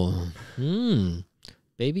 Oh,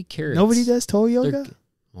 baby carrots. Nobody does toe yoga?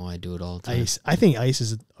 I do it all the time. Ice. I think ice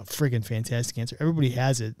is a friggin' fantastic answer. Everybody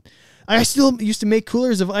has it. I still used to make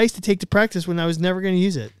coolers of ice to take to practice when I was never going to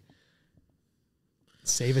use it.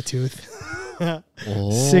 Save a tooth.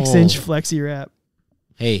 6-inch flexi wrap.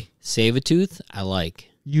 Hey, save a tooth. I like.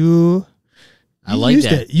 You like used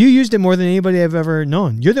that. It. You used it more than anybody I've ever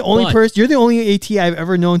known. You're the only person. You're the only AT I've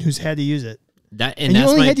ever known who's had to use it. And you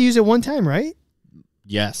only had to use it one time, right?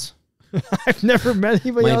 Yes. I've never met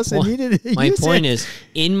anybody else that needed it. My point is,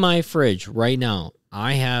 in my fridge right now,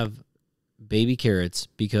 I have baby carrots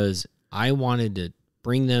because I wanted to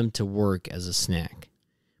bring them to work as a snack.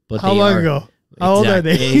 But how long ago? How old are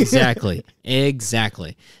they? Exactly.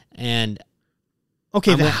 And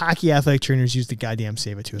okay, the hockey athletic trainers use the goddamn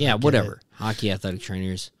save a tooth. Yeah, whatever. Hockey athletic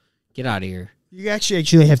trainers, get out of here. You actually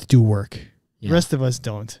have to do work. Yeah. The rest of us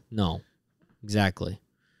don't. No, exactly.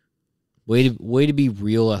 Way to be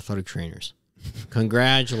real athletic trainers.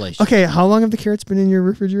 Congratulations. Okay, how long have the carrots been in your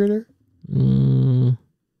refrigerator? 2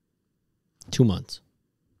 months.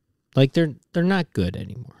 Like they're not good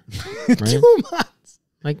anymore. Right? 2 months.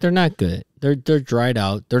 Like they're not good. They're dried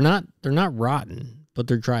out. They're not rotten, but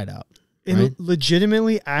they're dried out. And right?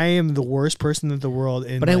 legitimately, I am the worst person in the world.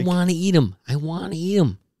 And But I want to eat them. I want to eat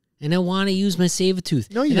them. And I want to use my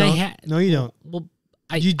Save-A-Tooth. No, you and don't. No, you don't. Well,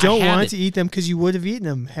 you don't want to eat them because you would have eaten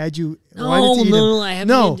them had you wanted to eat them.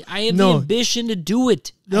 No, I have the ambition to do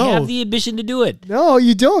it. No. I have the ambition to do it. No,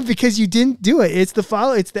 you don't because you didn't do it. It's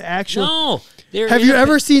the actual. No. Have you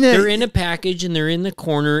ever seen it? They're in a package and they're in the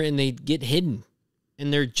corner and they get hidden.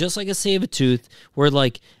 And they're just like a Save-A-Tooth where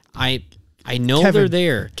like I know Kevin, they're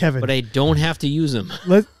there, Kevin. but I don't have to use them.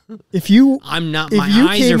 I'm not. If My you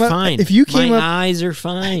eyes came are up- fine. if you came my up- eyes are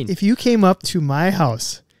fine. If you came up to my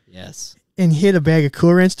house Yes. and hid a bag of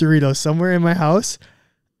Cool Ranch Doritos somewhere in my house,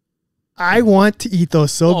 I want to eat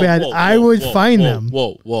those so bad. I would find them.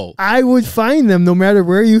 Whoa. I would find them no matter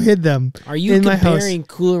where you hid them. Are you in my house. comparing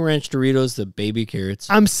Cool Ranch Doritos to baby carrots?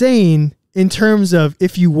 I'm saying in terms of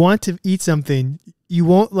if you want to eat something, you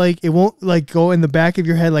won't it won't go in the back of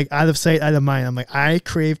your head like out of sight, out of mind. I'm like, I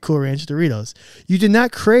crave Cool Ranch Doritos. You did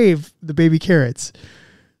not crave the baby carrots.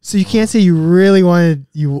 So you can't say you really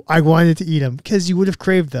I wanted to eat them because you would have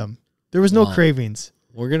craved them. There was no cravings.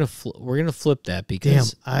 We're gonna flip that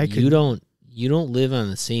because you don't live on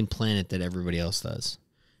the same planet that everybody else does.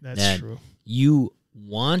 That's true. You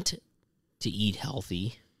want to eat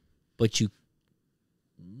healthy, but you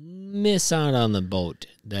miss out on the boat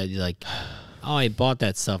that you're like, oh, I bought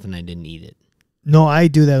that stuff and I didn't eat it. No, I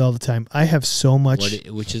do that all the time. I have so much.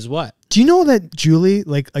 Which is what? Do you know that Julie,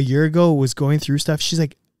 like a year ago, was going through stuff?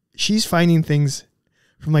 She's finding things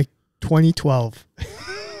from like 2012.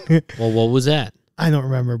 Well, what was that? I don't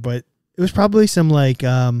remember, but it was probably some like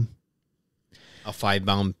a 5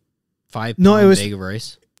 pound bag of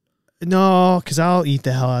rice. No, because I'll eat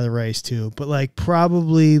the hell out of rice too. But like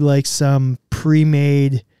probably like some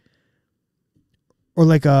pre-made or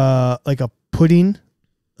like a pudding,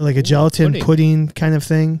 like a gelatin pudding kind of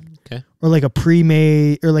thing. Okay. Or like a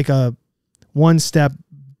pre-made or like a one-step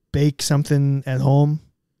bake something at home.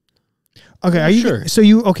 Okay, are you sure? So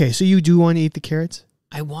you do want to eat the carrots?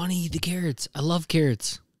 I want to eat the carrots. I love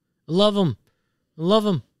carrots. I love them. I love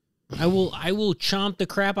them. I will chomp the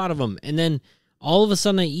crap out of them, and then all of a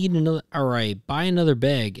sudden I eat another, or I buy another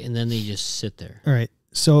bag, and then they just sit there. All right.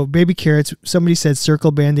 So baby carrots. Somebody said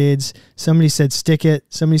circle Band-Aids. Somebody said stick it.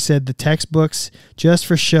 Somebody said the textbooks just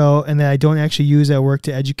for show, and that I don't actually use at work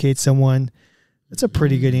to educate someone. That's a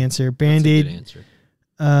pretty good answer. Band-Aid. That's a good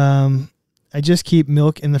answer. I just keep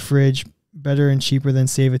milk in the fridge. Better and cheaper than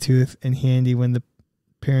Save-A-Tooth, and handy when the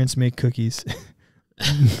parents make cookies.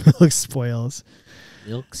 Milk spoils.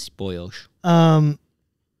 Milk spoils.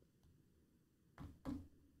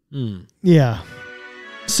 Yeah.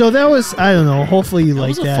 So that was, I don't know. Hopefully you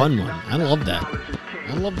like that. That was a fun one. I love that.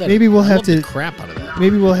 I love that. Maybe we'll have to the crap out of that.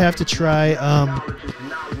 Maybe we'll have to try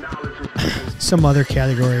some other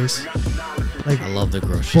categories. Like I love the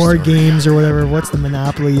grocery board store. games or whatever. What's the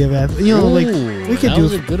Monopoly of that? You know, like we could do. That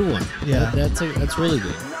was a good one. Yeah, that's really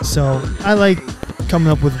good. So I like coming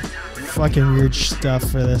up with fucking weird stuff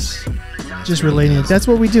for this. Just relating it. That's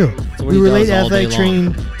what we do. We relate athletic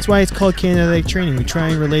training. That's why it's called Canada Athletic Training. We try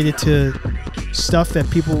and relate it to stuff that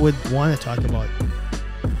people would want to talk about.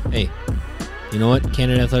 Hey, you know what?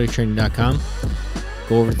 CanadaAthleticTraining.com.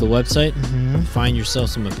 Go over to the website, find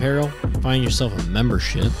yourself some apparel, find yourself a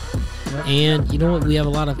membership. Yep. And you know what? We have a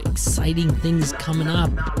lot of exciting things coming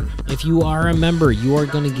up. If you are a member, you are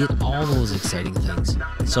going to get all those exciting things.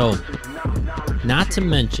 So, not to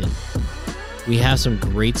mention, we have some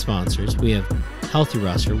great sponsors. We have Healthy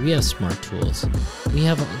Roster. We have Smart Tools. We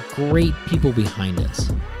have great people behind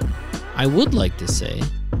us. I would like to say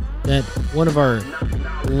that one of our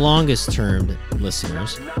longest-term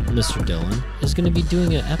listeners, Mr. Dylan, is going to be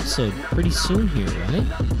doing an episode pretty soon here, right?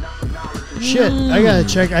 Shit, I gotta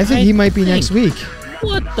check. I think he might be next week.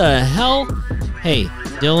 What the hell? Hey,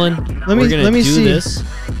 Dylan, let me do this.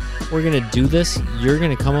 We're gonna do this. You're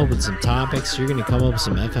gonna come up with some topics. You're gonna come up with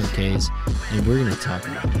some FMKs, and we're gonna talk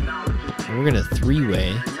about it. And we're gonna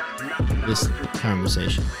three-way this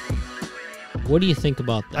conversation. What do you think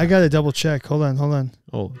about that? I gotta double check. Hold on.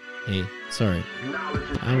 Oh, hey, sorry.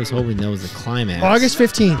 I was hoping that was the climax. August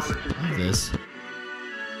 15th. Of this.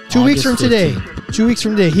 2 weeks from today. 2 weeks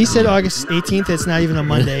from today. He said August 18th. It's not even a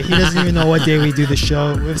Monday. He doesn't even know what day we do the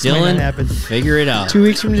show. This Dylan, might not happen. Figure it out. 2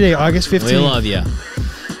 weeks from today, August 15th. We love you. All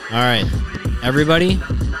right. Everybody,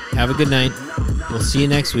 have a good night. We'll see you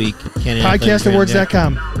next week.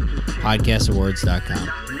 Podcastawards.com.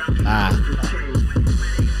 Podcastawards.com. Bye.